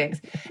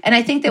savings. And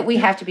I think that we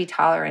have to be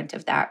tolerant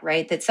of that,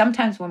 right? That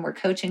sometimes when we're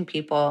coaching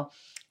people,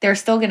 they're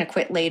still going to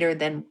quit later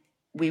than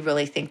we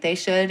really think they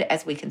should,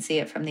 as we can see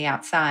it from the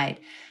outside.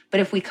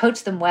 But if we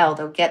coach them well,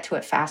 they'll get to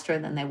it faster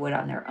than they would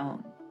on their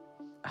own.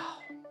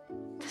 Oh,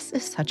 this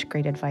is such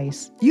great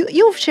advice.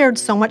 You've shared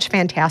so much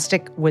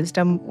fantastic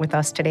wisdom with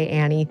us today,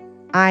 Annie.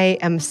 I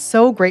am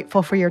so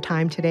grateful for your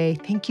time today.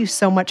 Thank you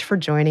so much for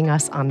joining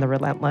us on The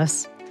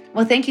Relentless.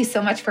 Well, thank you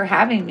so much for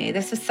having me.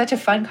 This was such a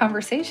fun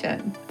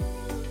conversation.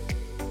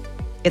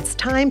 It's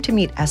time to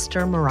meet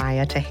Esther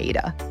Mariah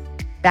Tejeda.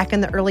 Back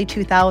in the early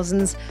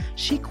 2000s,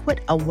 she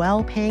quit a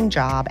well-paying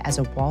job as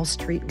a Wall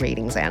Street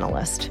ratings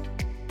analyst.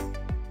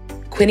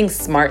 Quitting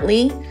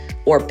smartly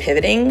or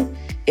pivoting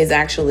is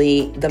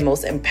actually the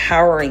most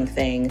empowering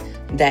thing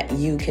that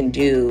you can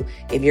do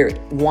if you're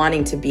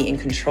wanting to be in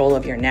control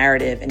of your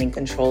narrative and in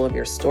control of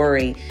your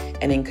story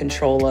and in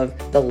control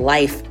of the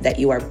life that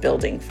you are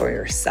building for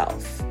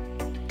yourself.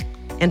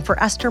 And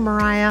for Esther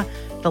Mariah,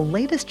 the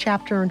latest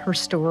chapter in her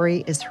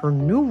story is her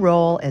new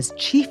role as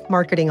Chief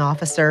Marketing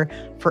Officer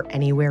for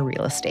Anywhere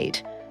Real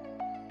Estate.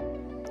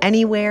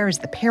 Anywhere is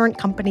the parent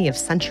company of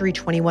Century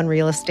 21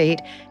 Real Estate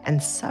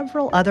and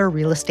several other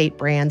real estate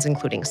brands,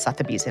 including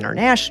Sotheby's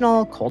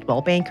International,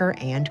 Coldwell Banker,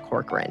 and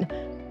Corcoran.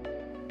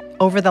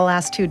 Over the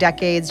last 2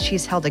 decades,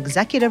 she's held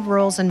executive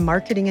roles in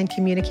marketing and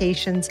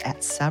communications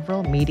at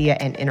several media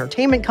and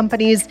entertainment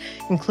companies,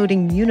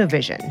 including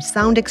Univision,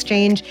 Sound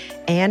Exchange,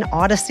 and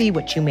Odyssey,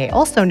 which you may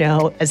also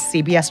know as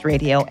CBS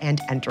Radio and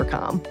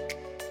Entercom.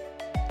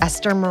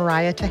 Esther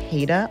Mariah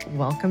Tejeda,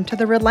 welcome to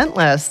The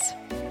Relentless.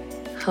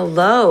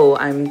 Hello,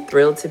 I'm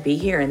thrilled to be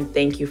here and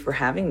thank you for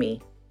having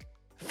me.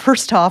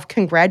 First off,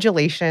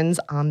 congratulations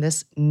on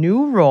this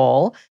new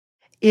role.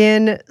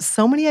 In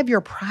so many of your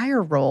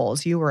prior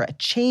roles, you were a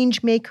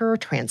change maker,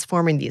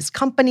 transforming these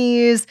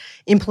companies,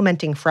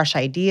 implementing fresh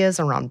ideas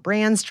around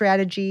brand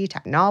strategy,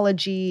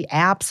 technology,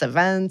 apps,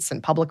 events,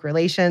 and public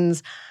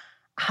relations.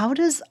 How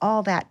does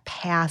all that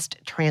past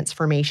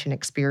transformation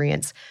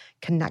experience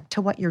connect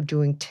to what you're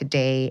doing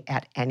today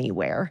at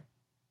Anywhere?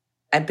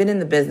 I've been in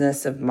the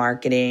business of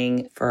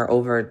marketing for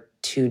over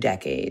 2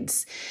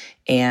 decades,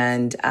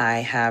 and I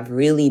have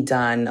really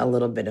done a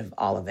little bit of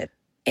all of it.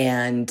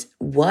 And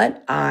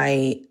what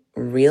I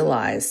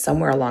realized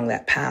somewhere along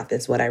that path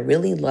is what I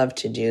really loved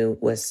to do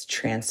was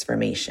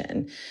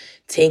transformation,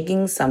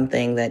 taking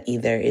something that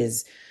either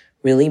is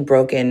really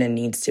broken and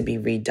needs to be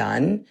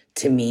redone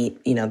to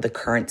meet, the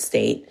current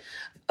state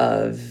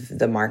of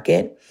the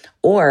market,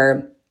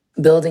 or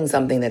building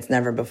something that's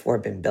never before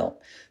been built.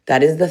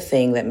 That is the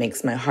thing that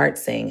makes my heart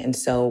sing. And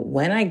so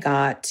when I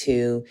got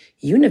to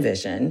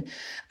Univision,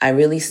 I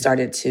really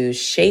started to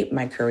shape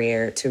my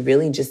career to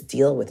really just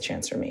deal with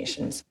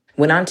transformations.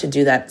 Went on to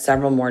do that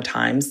several more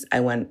times. I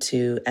went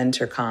to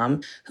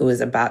Entercom, who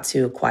was about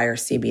to acquire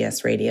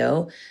CBS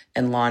Radio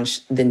and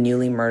launch the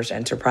newly merged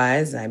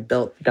enterprise. And I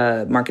built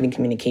the marketing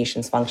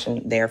communications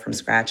function there from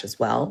scratch as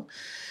well.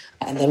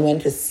 And then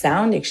went to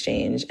Sound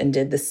Exchange and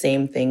did the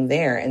same thing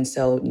there. And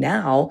so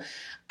now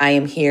I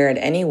am here at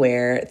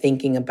Anywhere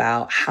thinking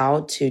about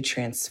how to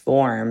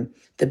transform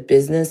the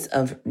business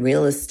of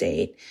real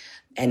estate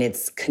and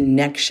its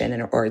connection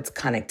or its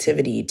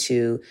connectivity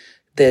to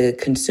the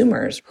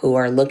consumers who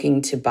are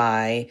looking to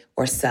buy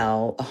or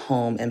sell a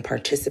home and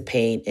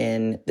participate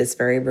in this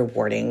very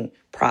rewarding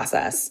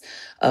process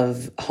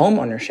of home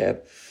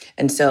ownership.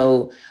 And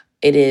so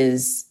it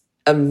is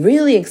a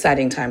really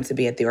exciting time to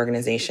be at the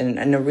organization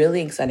and a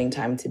really exciting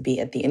time to be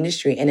at the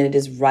industry. And it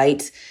is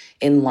right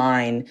in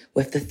line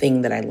with the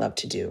thing that I love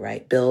to do,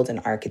 right? Build and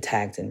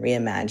architect and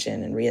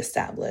reimagine and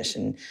reestablish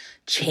and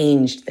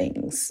change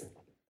things.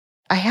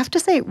 I have to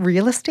say,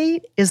 real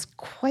estate is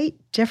quite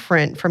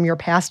different from your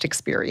past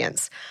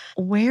experience.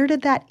 Where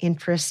did that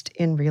interest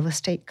in real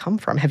estate come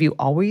from? Have you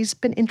always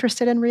been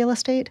interested in real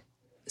estate?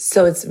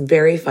 So it's a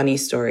very funny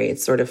story.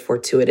 It's sort of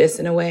fortuitous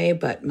in a way,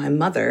 but my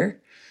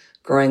mother,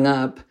 growing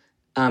up,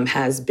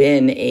 has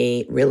been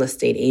a real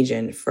estate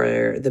agent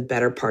for the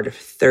better part of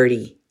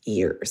 30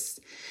 years.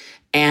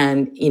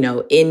 And,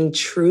 in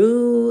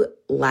true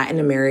Latin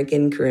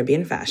American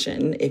Caribbean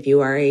fashion, if you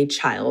are a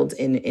child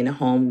in a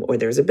home or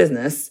there's a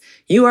business,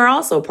 you are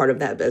also part of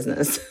that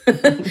business.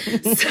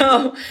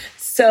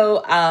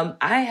 So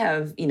I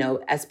have,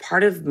 as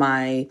part of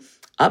my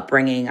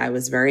upbringing, I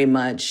was very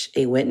much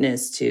a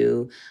witness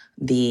to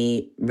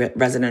the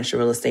residential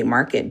real estate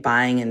market,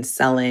 buying and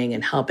selling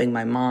and helping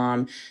my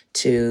mom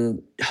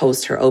to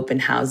host her open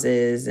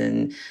houses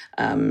and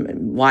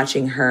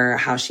watching her,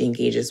 how she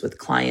engages with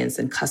clients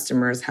and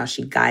customers, how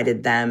she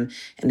guided them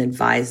and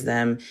advised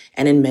them,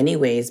 and in many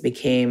ways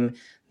became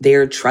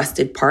their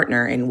trusted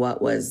partner in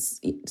what was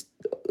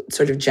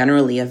sort of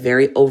generally a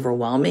very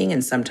overwhelming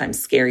and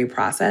sometimes scary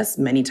process,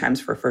 many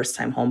times for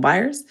first-time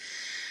homebuyers.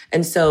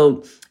 And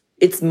so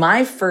it's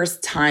my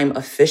first time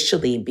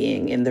officially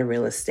being in the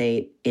real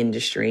estate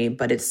industry,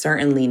 but it's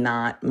certainly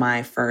not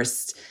my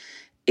first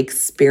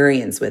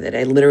experience with it.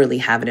 I literally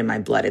have it in my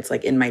blood. It's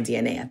like in my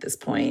DNA at this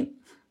point.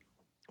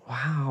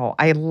 Wow.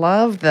 I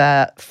love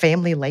the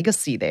family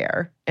legacy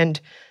there,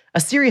 and a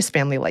serious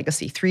family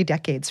legacy, 3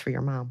 decades for your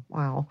mom.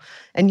 Wow.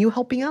 And you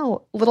helping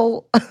out,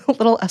 little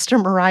Esther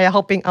Mariah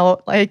helping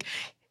out, like,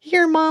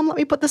 here, Mom, let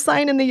me put the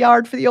sign in the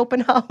yard for the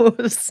open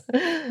house.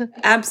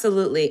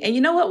 Absolutely. And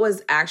you know what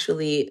was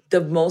actually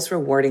the most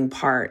rewarding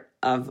part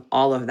of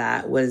all of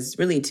that was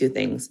really 2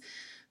 things.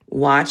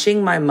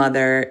 Watching my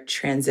mother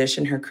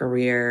transition her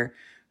career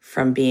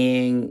from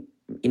being,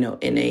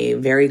 in a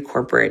very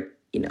corporate,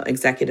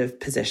 executive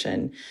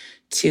position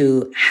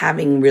to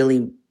having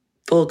really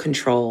full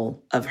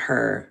control of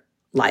her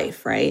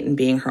life, right? And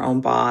being her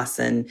own boss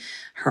and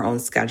her own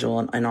schedule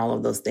and all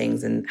of those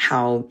things, and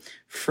how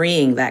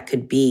freeing that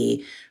could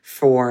be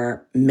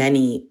for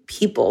many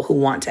people who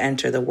want to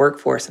enter the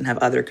workforce and have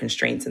other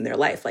constraints in their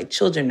life, like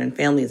children and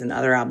families and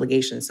other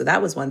obligations. So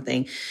that was one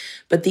thing.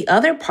 But the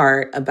other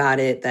part about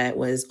it that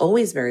was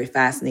always very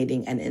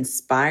fascinating and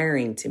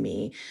inspiring to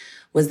me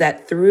was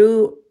that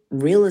through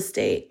real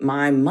estate,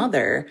 my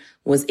mother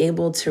was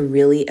able to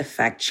really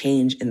affect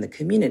change in the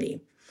community.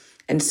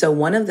 And so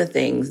one of the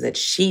things that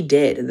she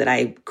did that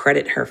I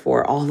credit her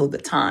for all of the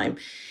time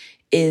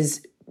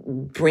is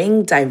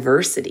bring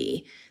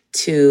diversity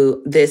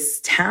to this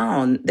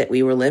town that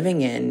we were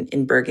living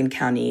in Bergen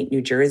County,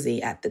 New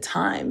Jersey at the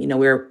time. We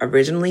were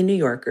originally New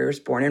Yorkers,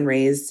 born and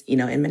raised,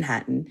 in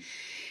Manhattan.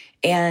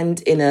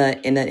 and in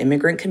an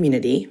immigrant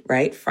community,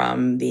 right,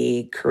 from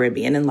the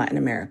Caribbean and Latin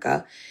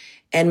America.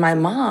 And my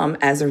mom,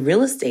 as a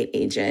real estate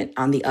agent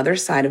on the other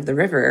side of the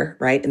river,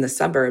 right, in the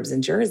suburbs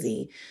in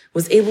Jersey,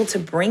 was able to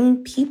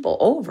bring people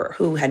over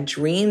who had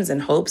dreams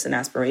and hopes and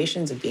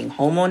aspirations of being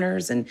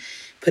homeowners and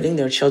putting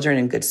their children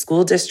in good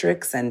school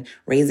districts and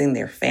raising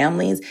their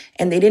families.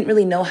 And they didn't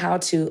really know how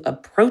to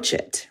approach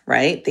it,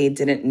 right? They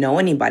didn't know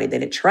anybody. They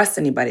didn't trust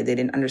anybody. They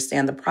didn't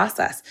understand the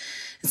process.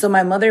 And so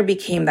my mother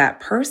became that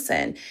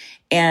person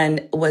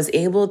and was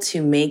able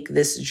to make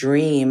this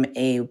dream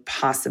a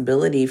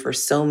possibility for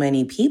so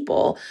many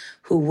people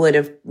who would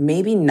have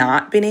maybe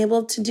not been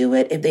able to do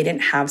it if they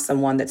didn't have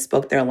someone that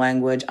spoke their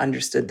language,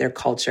 understood their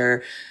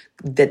culture,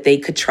 that they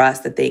could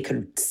trust, that they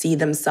could see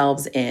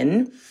themselves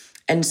in.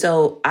 And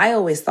so I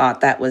always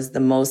thought that was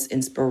the most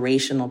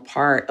inspirational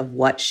part of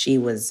what she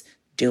was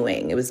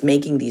doing. It was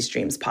making these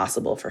dreams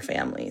possible for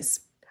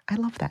families. I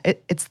love that.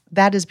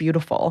 That is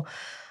beautiful.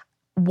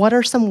 What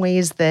are some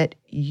ways that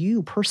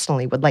you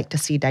personally would like to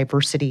see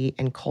diversity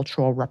and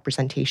cultural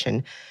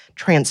representation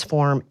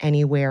transform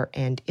Anywhere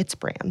and its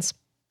brands?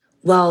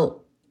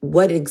 Well,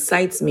 what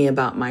excites me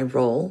about my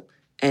role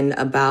and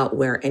about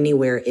where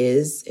Anywhere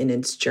is in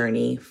its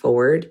journey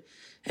forward,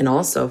 and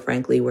also,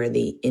 frankly, where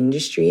the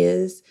industry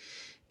is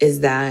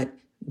that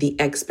the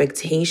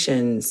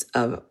expectations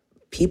of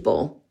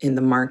people in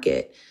the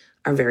market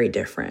are very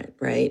different,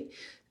 right?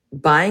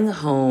 Buying a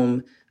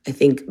home, I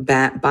think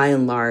by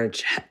and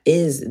large,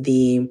 is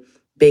the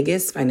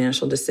biggest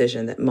financial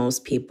decision that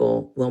most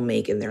people will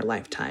make in their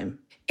lifetime.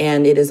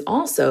 And it is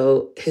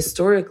also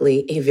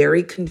historically a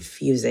very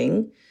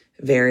confusing,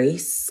 very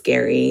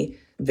scary,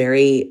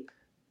 very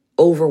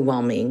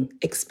overwhelming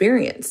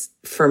experience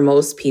for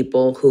most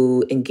people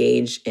who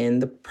engage in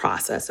the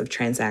process of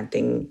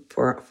transacting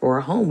for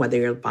a home, whether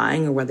you're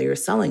buying or whether you're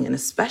selling, and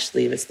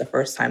especially if it's the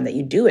first time that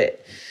you do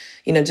it.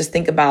 Just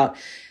think about,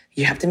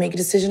 you have to make a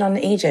decision on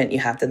an agent. You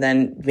have to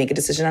then make a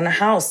decision on a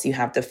house. You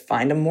have to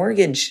find a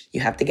mortgage.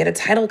 You have to get a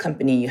title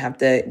company. You have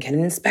to get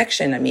an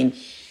inspection. I mean,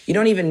 you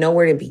don't even know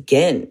where to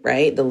begin,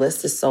 right? The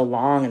list is so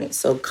long and it's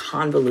so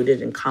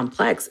convoluted and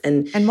complex.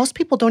 And most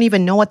people don't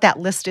even know what that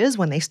list is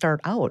when they start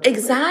out.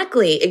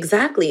 Exactly.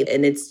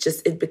 And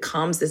it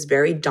becomes this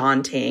very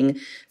daunting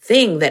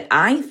thing that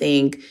I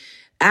think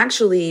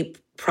actually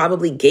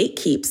probably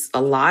gatekeeps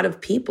a lot of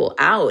people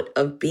out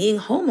of being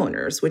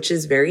homeowners, which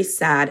is very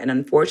sad and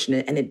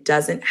unfortunate, and it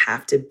doesn't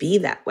have to be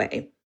that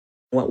way.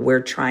 What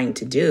we're trying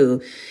to do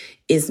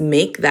is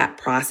make that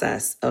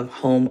process of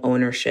home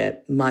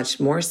ownership much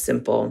more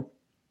simple,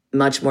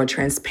 much more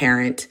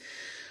transparent,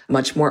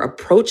 much more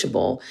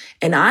approachable.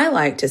 And I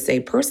like to say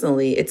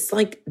personally, it's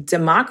like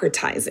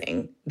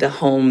democratizing the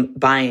home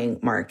buying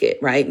market,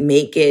 right?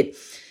 Make it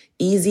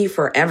easy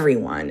for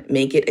everyone,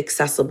 make it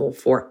accessible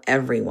for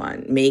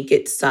everyone, make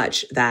it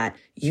such that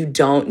you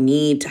don't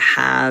need to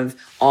have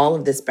all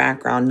of this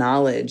background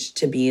knowledge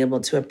to be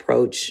able to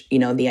approach,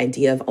 the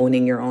idea of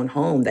owning your own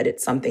home, that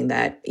it's something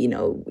that,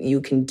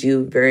 you can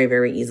do very,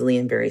 very easily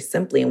and very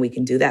simply. And we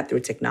can do that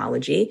through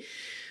technology.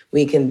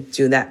 We can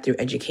do that through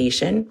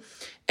education.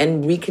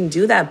 And we can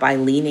do that by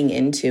leaning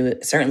into,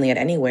 certainly at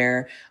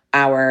Anywhere,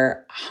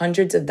 our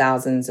hundreds of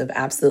thousands of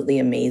absolutely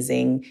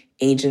amazing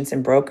agents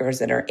and brokers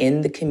that are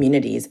in the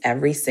communities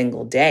every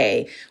single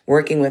day,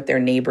 working with their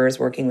neighbors,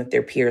 working with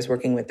their peers,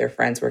 working with their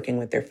friends, working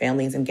with their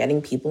families, and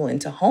getting people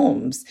into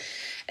homes.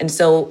 And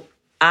so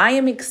I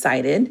am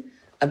excited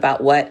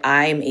about what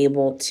I'm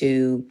able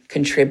to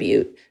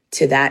contribute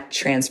to that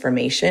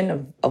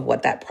transformation of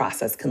what that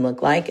process can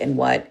look like, and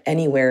what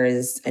Anywhere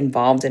is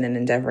involved in and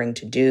endeavoring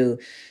to do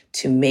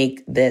to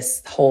make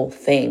this whole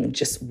thing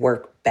just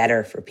work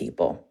better for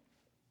people.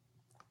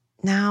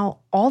 Now,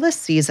 all this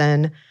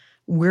season,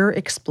 we're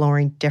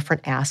exploring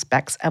different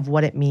aspects of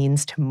what it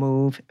means to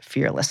move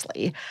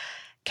fearlessly.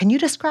 Can you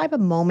describe a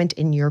moment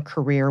in your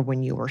career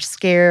when you were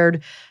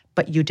scared,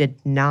 but you did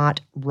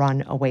not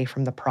run away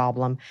from the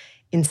problem?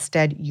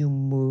 Instead, you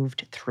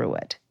moved through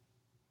it.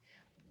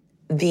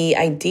 The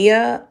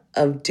idea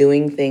of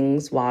doing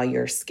things while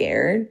you're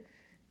scared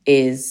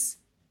is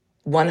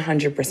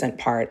 100%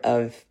 part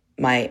of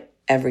my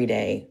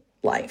everyday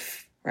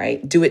life,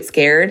 right? Do it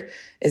scared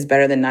is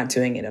better than not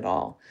doing it at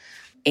all.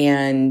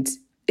 And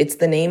it's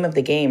the name of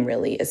the game,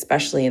 really,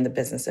 especially in the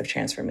business of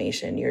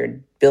transformation. You're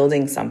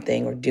building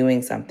something or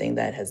doing something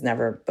that has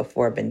never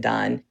before been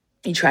done.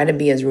 You try to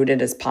be as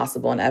rooted as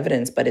possible in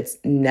evidence, but it's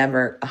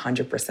never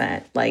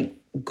 100%. Like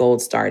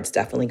gold star, it's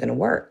definitely going to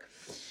work.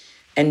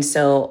 And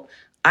so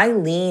I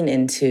lean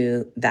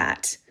into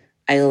that.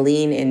 I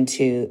lean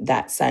into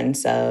that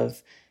sense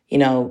of,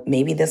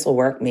 maybe this will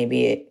work,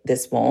 maybe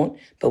this won't,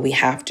 but we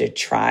have to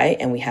try,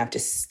 and we have to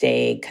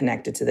stay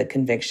connected to the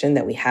conviction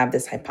that we have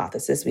this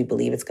hypothesis, we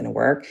believe it's going to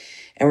work,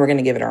 and we're going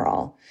to give it our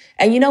all.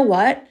 And you know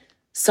what?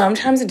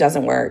 Sometimes it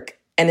doesn't work.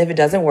 And if it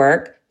doesn't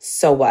work,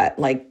 so what?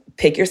 Like,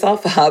 pick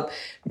yourself up,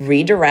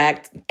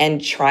 redirect,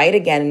 and try it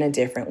again in a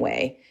different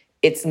way.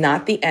 It's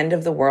not the end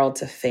of the world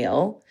to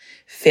fail.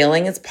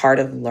 Failing is part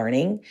of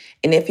learning.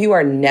 And if you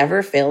are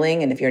never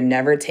failing, and if you're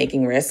never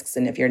taking risks,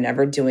 and if you're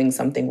never doing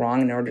something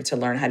wrong in order to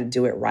learn how to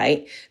do it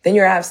right, then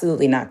you're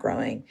absolutely not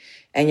growing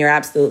and you're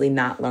absolutely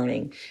not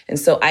learning. And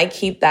so I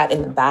keep that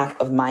in the back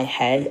of my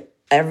head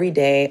every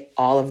day,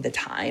 all of the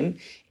time.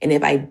 And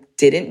if I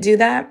didn't do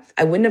that,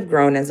 I wouldn't have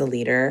grown as a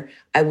leader.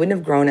 I wouldn't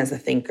have grown as a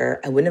thinker.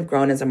 I wouldn't have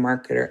grown as a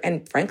marketer.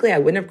 And frankly, I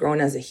wouldn't have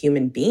grown as a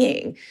human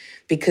being,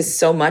 because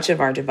so much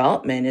of our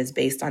development is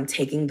based on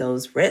taking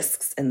those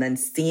risks and then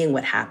seeing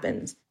what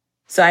happens.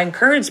 So I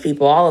encourage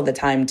people all of the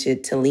time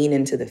to lean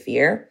into the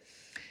fear,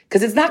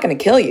 because it's not going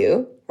to kill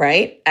you,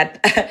 right?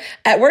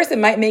 At worst, it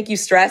might make you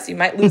stress. You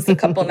might lose a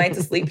couple nights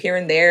of sleep here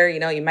and there.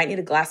 You might need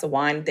a glass of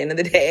wine at the end of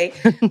the day,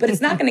 but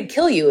it's not going to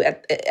kill you.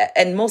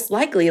 And most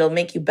likely it'll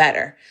make you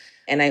better.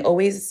 And I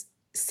always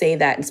say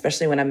that,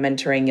 especially when I'm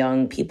mentoring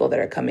young people that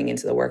are coming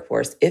into the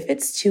workforce, if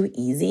it's too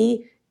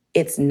easy,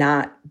 it's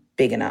not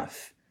big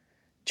enough.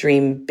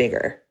 Dream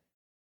bigger.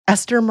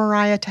 Esther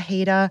Mariah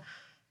Tejeda,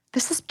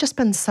 this has just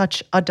been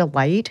such a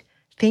delight.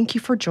 Thank you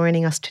for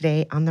joining us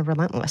today on The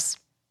Relentless.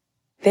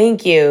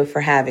 Thank you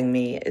for having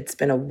me. It's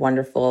been a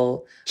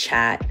wonderful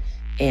chat,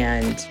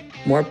 and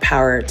more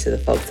power to the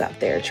folks out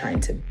there trying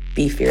to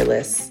be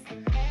fearless,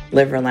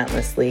 live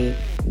relentlessly,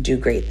 do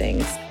great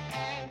things.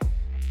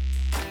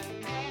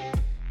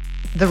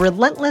 The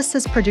Relentless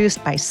is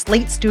produced by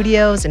Slate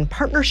Studios in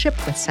partnership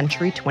with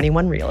Century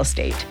 21 Real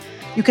Estate.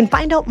 You can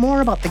find out more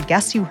about the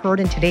guests you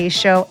heard in today's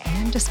show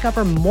and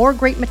discover more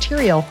great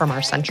material from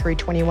our Century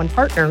 21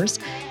 partners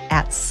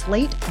at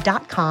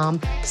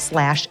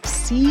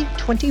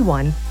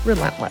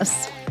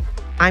slate.com/C21Relentless.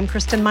 I'm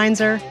Kristen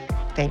Meinzer.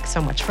 Thanks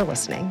so much for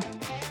listening.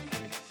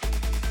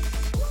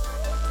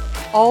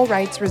 All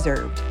rights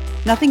reserved.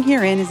 Nothing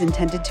herein is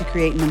intended to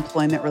create an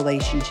employment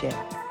relationship.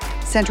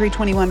 Century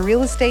 21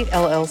 Real Estate,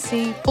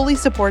 LLC fully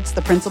supports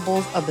the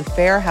principles of the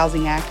Fair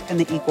Housing Act and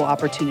the Equal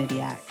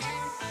Opportunity Act.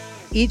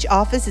 Each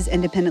office is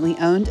independently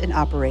owned and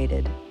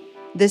operated.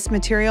 This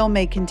material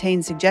may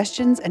contain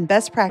suggestions and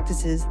best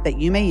practices that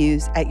you may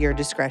use at your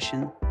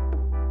discretion.